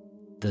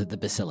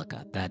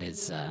basilica. That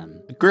is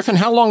Griffin,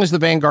 how long has the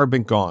Vanguard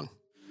been gone?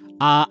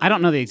 I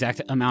don't know the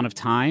exact amount of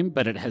time,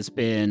 but it has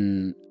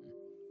been.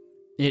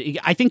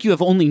 I think you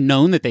have only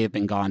known that they have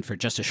been gone for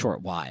just a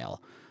short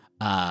while.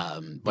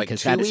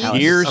 Because that is how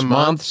years,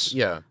 months,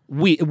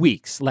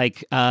 weeks.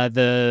 Like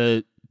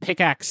the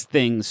pickaxe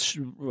things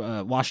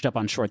washed up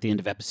on shore at the end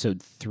of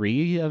episode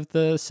 3 of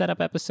the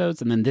setup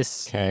episodes, and then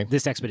this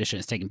expedition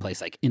is taking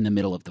place like in the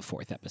middle of the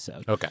 4th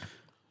episode. Okay,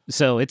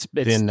 so it's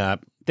been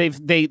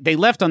they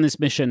left on this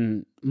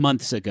mission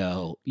months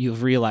ago.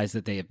 You've realized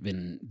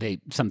that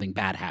something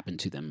bad happened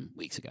to them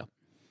weeks ago.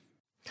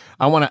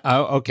 I want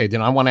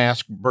to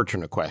ask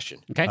Bertrand a question.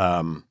 Okay.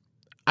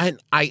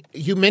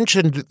 You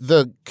mentioned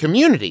the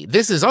community.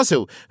 This is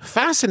also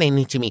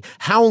fascinating to me.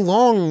 How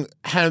long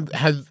have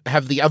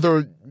the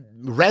other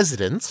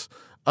residents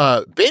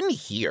been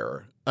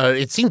here?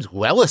 It seems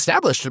well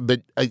established,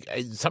 but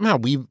somehow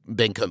we've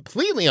been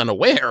completely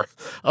unaware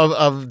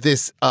of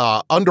this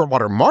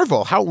underwater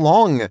marvel. How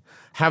long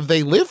have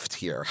they lived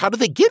here? How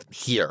did they get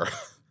here?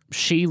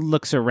 She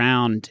looks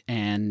around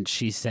and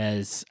she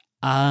says,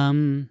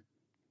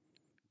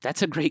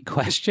 that's a great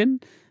question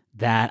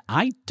that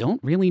I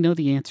don't really know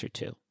the answer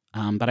to.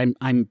 But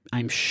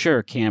I'm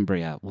sure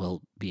Cambria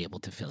will be able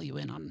to fill you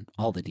in on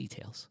all the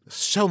details.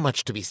 So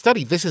much to be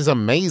studied. This is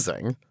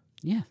amazing.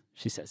 Yeah,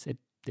 she says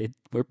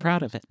we're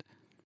proud of it.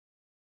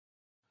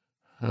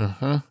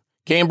 Uh-huh.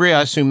 Cambria,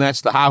 I assume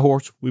that's the high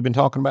horse we've been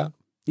talking about?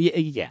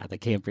 Yeah, the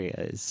Cambria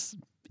is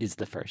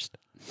the first.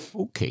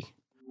 Okay.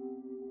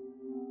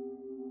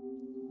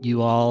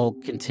 You all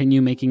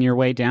continue making your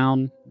way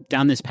down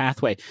this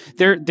pathway.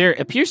 There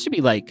appears to be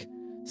like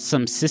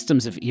some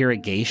systems of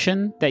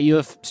irrigation that you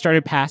have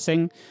started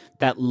passing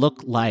that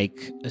look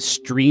like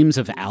streams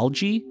of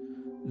algae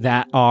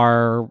that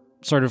are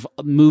sort of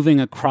moving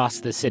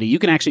across the city. You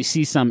can actually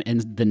see some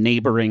in the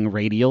neighboring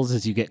radials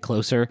as you get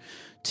closer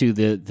to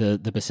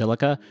the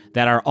basilica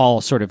that are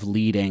all sort of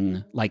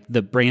leading like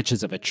the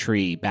branches of a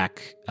tree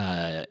back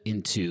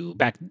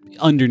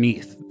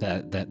underneath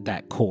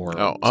that core.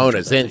 Oh,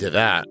 Ona's into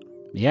that.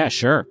 Yeah,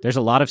 sure. There's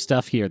a lot of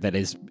stuff here that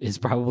is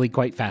probably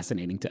quite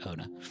fascinating to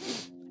Ona.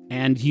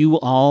 And you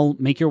all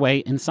make your way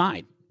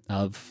inside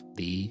of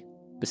the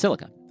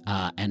basilica.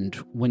 And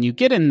when you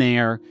get in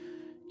there,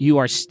 you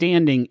are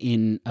standing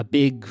in a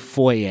big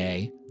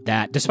foyer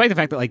that, despite the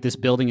fact that like this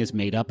building is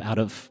made up out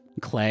of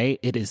clay,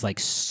 it is like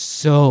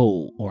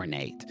so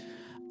ornate,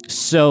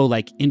 so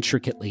like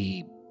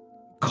intricately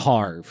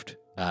carved.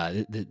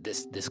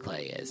 This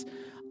clay is,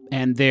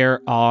 and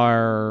there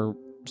are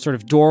sort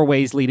of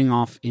doorways leading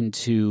off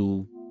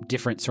into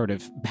different sort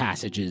of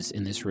passages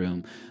in this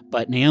room.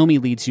 But Naomi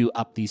leads you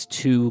up these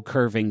two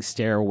curving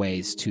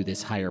stairways to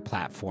this higher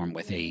platform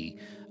with an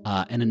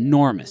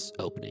enormous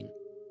opening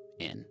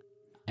in.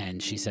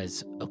 And she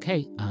says,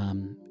 okay,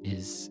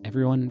 is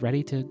everyone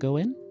ready to go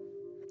in?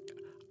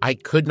 I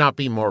could not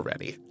be more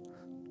ready.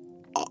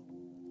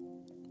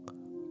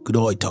 Could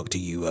I talk to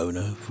you,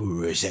 Ona,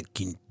 for a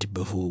second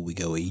before we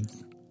go in?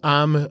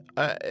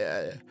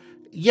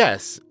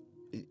 Yes.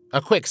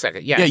 A quick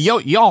second, yes. Yeah,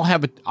 y'all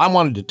have it. I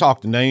wanted to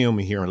talk to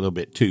Naomi here in a little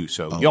bit, too,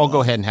 so y'all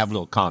go ahead and have a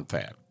little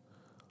confab.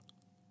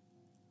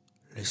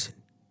 Listen.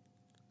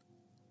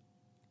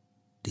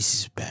 This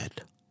is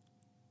bad.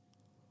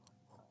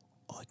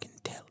 I can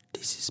tell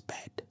this is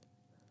bad.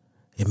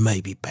 It may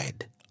be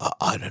bad.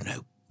 I don't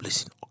know.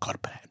 Listen, I got a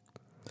plan.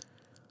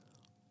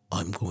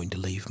 I'm going to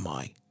leave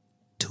my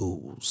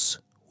tools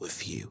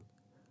with you,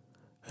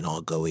 and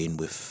I'll go in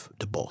with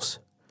the boss.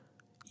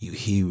 You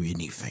hear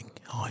anything,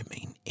 I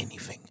mean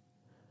anything,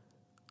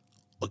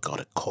 I got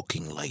a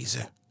cocking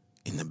laser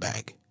in the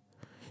bag.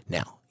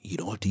 Now, you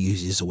don't have to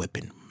use it as a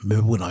weapon.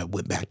 Remember when I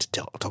went back to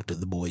talk to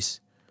the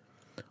boys?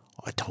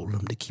 I told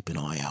them to keep an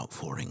eye out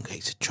for it in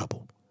case of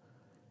trouble.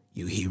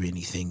 You hear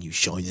anything, you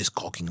shine this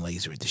cocking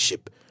laser at the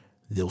ship,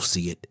 they'll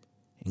see it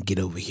and get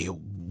over here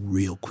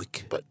real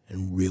quick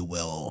and real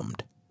well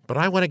armed. But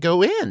I want to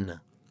go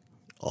in.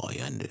 I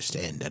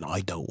understand that. I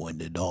don't want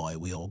to die.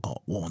 We all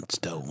got wants,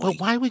 don't we? But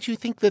why would you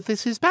think that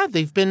this is bad?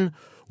 They've been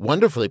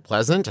wonderfully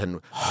pleasant and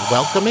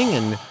welcoming,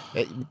 and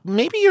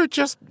maybe you're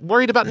just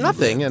worried about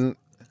nothing. And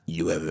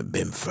you haven't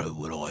been through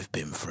what I've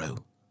been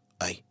through.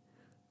 Hey,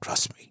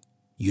 trust me.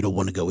 You don't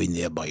want to go in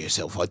there by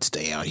yourself. I'd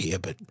stay out here,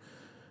 but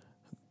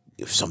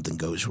if something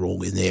goes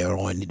wrong in there,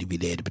 I need to be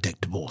there to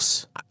protect the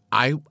boss.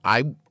 I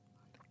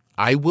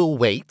will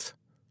wait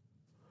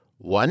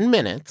 1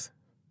 minute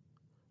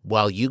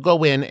while you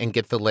go in and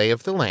get the lay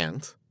of the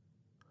land.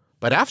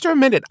 But after a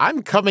minute,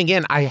 I'm coming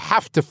in. I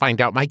have to find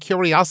out. My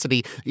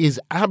curiosity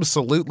is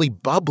absolutely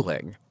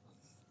bubbling.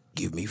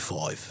 Give me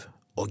 5.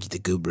 I'll get a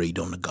good read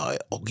on the guy.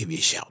 I'll give you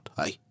a shout,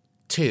 hey?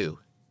 2.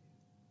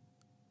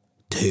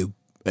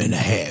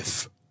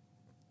 2.5.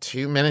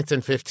 2 minutes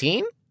and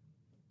 15?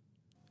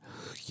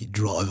 You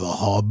drive a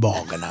hard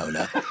bargain,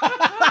 Ona.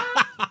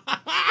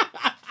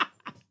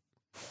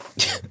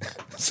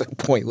 So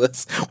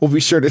pointless. We'll be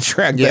sure to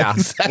track that.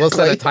 Exactly. We'll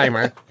set a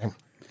timer.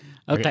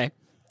 Okay.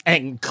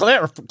 And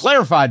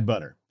clarified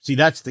butter. See,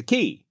 that's the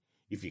key.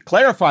 If you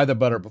clarify the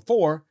butter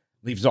before,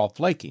 leaves all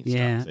flaky.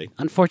 Yeah. Stuff,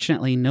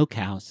 Unfortunately, no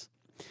cows.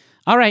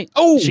 All right.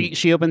 Oh!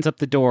 She opens up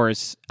the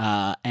doors,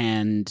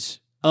 and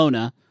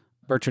Ona,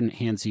 Bertrand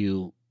hands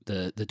you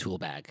the tool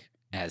bag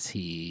as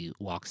he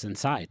walks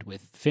inside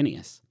with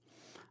Phineas.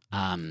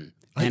 And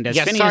as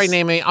Phineas, sorry,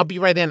 Naomi. I'll be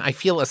right in. I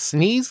feel a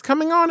sneeze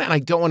coming on, and I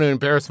don't want to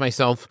embarrass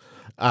myself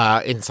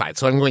inside.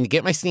 So I'm going to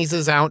get my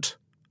sneezes out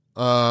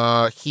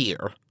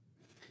here.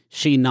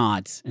 She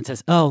nods and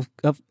says,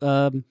 okay.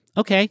 I'm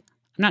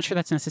not sure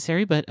that's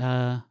necessary, but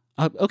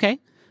okay.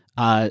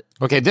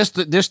 Okay,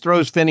 this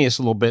throws Phineas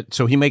a little bit,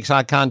 so he makes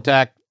eye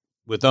contact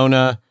with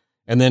Ona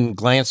and then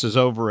glances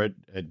over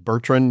at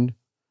Bertrand,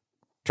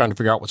 trying to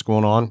figure out what's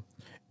going on.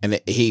 And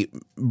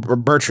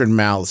Bertrand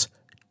mouths,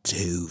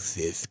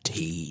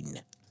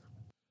 2:15.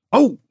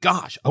 Oh,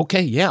 gosh.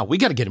 Okay, yeah, we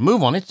got to get a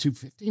move on it.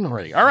 2:15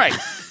 already. All right,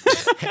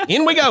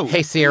 in we go.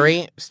 Hey,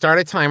 Siri, start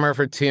a timer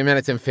for 2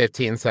 minutes and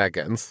 15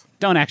 seconds.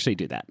 Don't actually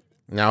do that.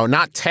 No,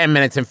 not 10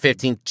 minutes and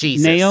 15.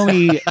 Jesus.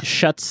 Naomi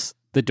shuts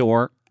the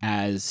door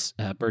as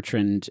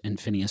Bertrand and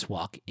Phineas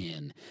walk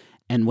in.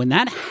 And when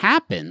that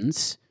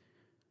happens,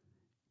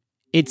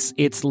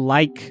 it's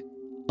like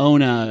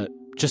Ona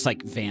just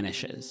like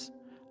vanishes.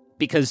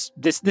 Because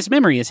this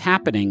memory is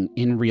happening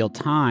in real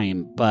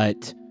time,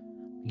 but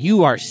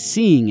you are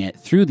seeing it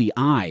through the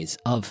eyes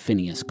of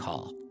Phineas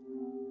Call.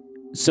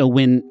 So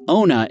when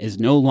Ona is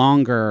no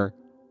longer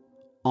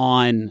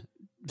on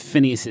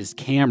Phineas's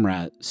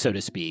camera, so to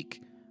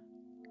speak,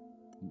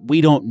 we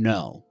don't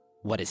know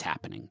what is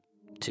happening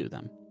to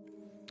them.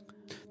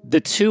 The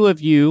two of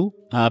you,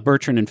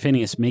 Bertrand and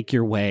Phineas, make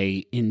your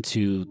way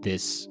into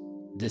this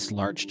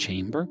large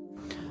chamber,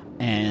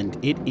 and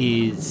it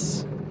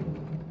is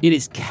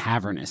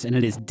cavernous and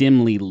it is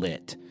dimly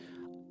lit,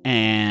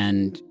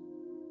 and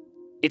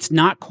it's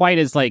not quite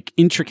as like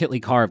intricately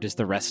carved as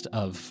the rest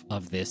of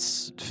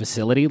this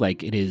facility.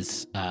 Like it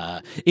is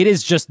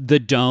just the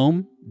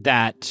dome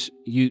that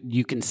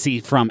you can see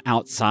from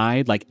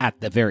outside, like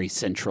at the very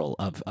central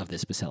of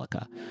this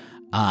basilica.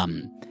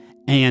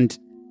 And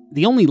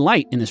the only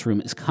light in this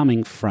room is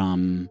coming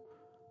from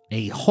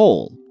a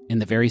hole in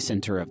the very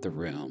center of the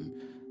room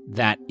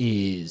that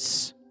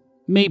is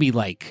maybe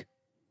like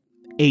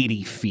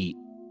 80 feet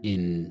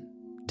in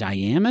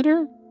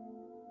diameter?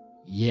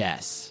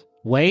 Yes.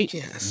 Wait.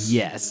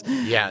 Yes.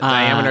 Yeah,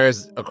 diameter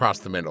is across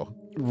the middle.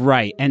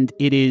 Right. And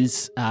it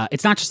is,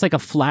 it's not just like a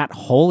flat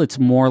hole. It's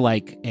more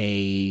like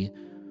a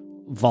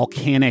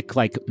volcanic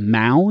like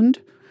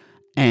mound.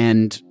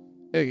 And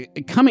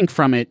coming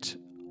from it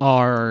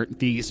are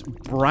these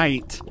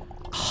bright,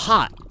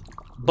 hot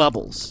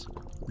bubbles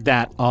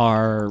that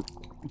are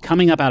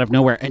coming up out of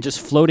nowhere and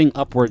just floating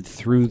upward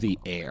through the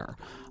air.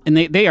 And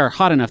they are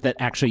hot enough that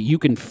actually you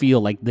can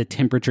feel like the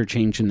temperature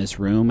change in this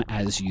room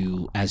as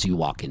you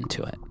walk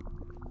into it.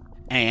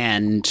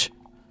 And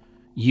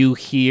you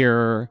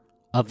hear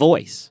a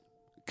voice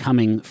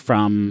coming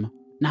from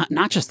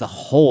not just the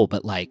hole,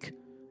 but like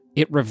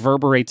it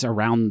reverberates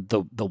around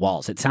the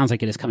walls. It sounds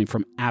like it is coming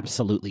from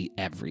absolutely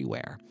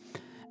everywhere.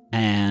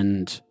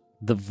 And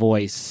the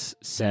voice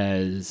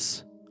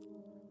says,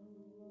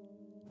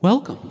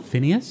 "Welcome,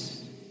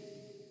 Phineas.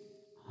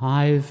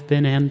 I've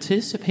been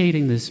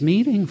anticipating this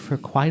meeting for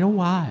quite a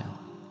while."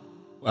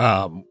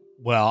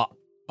 Well,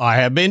 I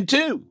have been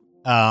too.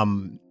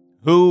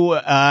 Who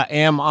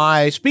am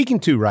I speaking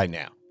to right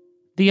now?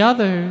 The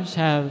others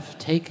have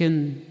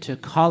taken to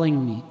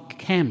calling me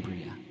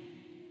Cambria.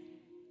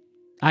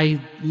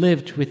 I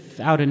lived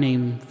without a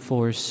name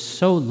for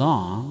so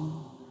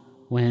long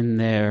when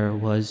there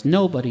was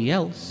nobody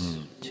else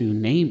to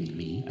name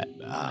me.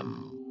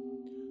 I'm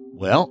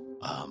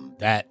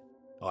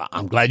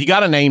glad you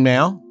got a name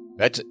now.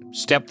 That's a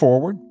step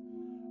forward.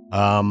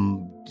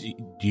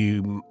 Do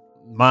you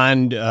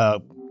mind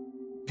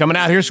coming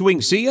out here so we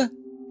can see you?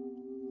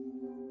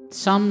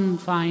 Some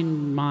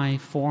find my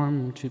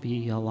form to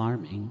be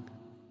alarming,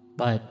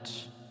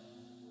 but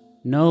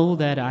know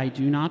that I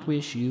do not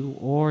wish you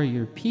or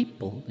your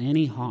people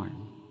any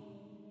harm.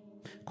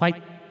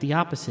 Quite the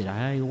opposite.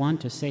 I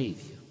want to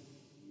save you.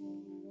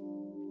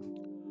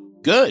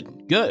 Good.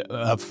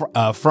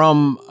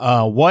 From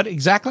what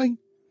exactly?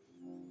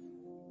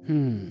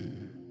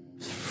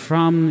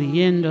 From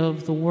the end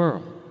of the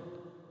world.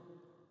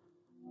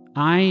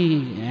 I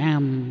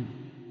am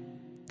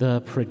the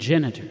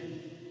progenitor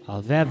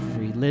of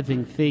every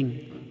living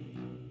thing.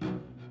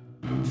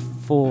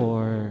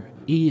 For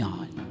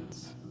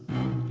eons,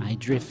 I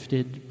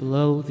drifted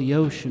below the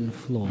ocean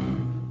floor,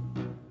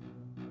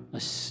 a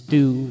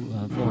stew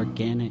of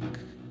organic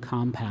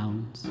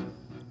compounds.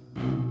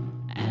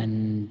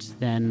 And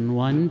then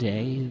one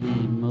day,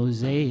 the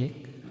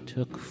mosaic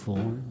took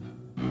form.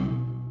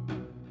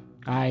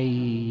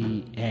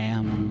 I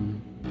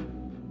am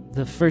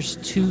the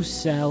first two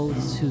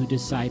cells who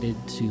decided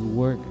to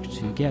work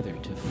together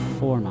to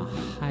form a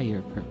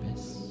higher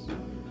purpose.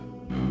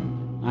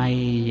 I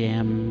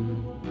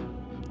am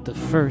the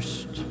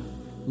first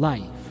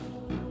life.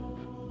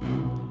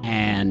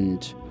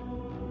 And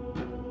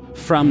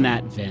from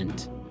that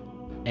vent,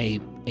 a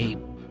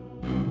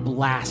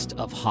blast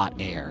of hot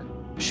air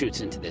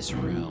shoots into this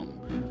room.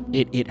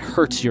 It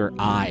hurts your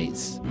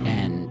eyes,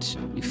 and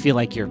you feel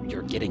like you're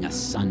getting a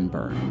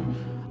sunburn.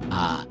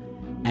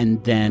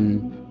 And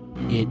then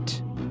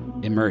it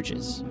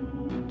emerges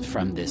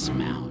from this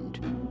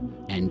mound,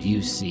 and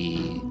you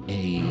see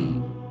a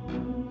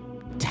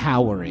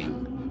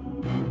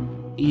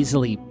towering,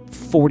 easily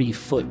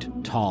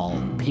 40-foot tall,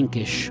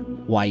 pinkish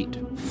white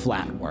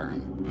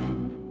flatworm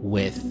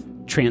with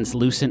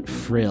translucent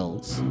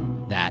frills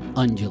that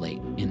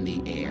undulate in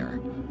the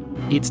air.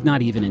 It's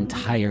not even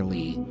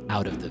entirely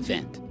out of the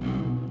vent,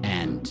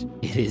 and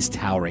it is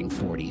towering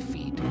 40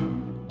 feet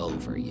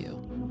over you.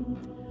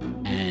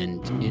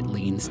 And it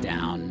leans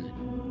down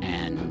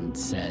and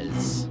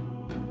says,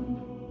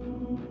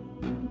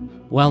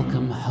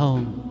 "Welcome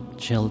home,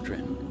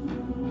 children."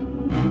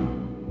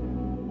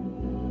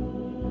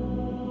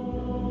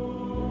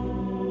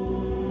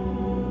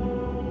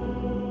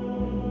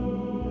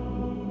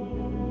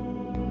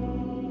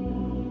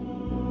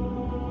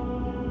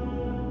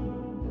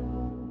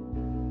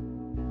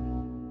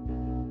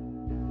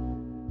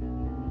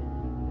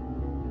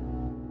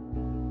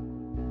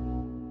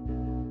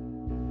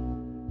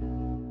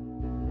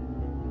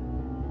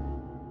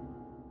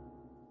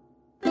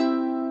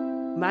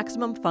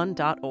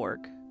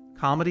 MaximumFun.org.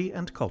 Comedy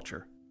and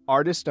culture.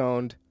 Artist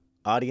owned,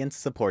 audience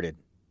supported.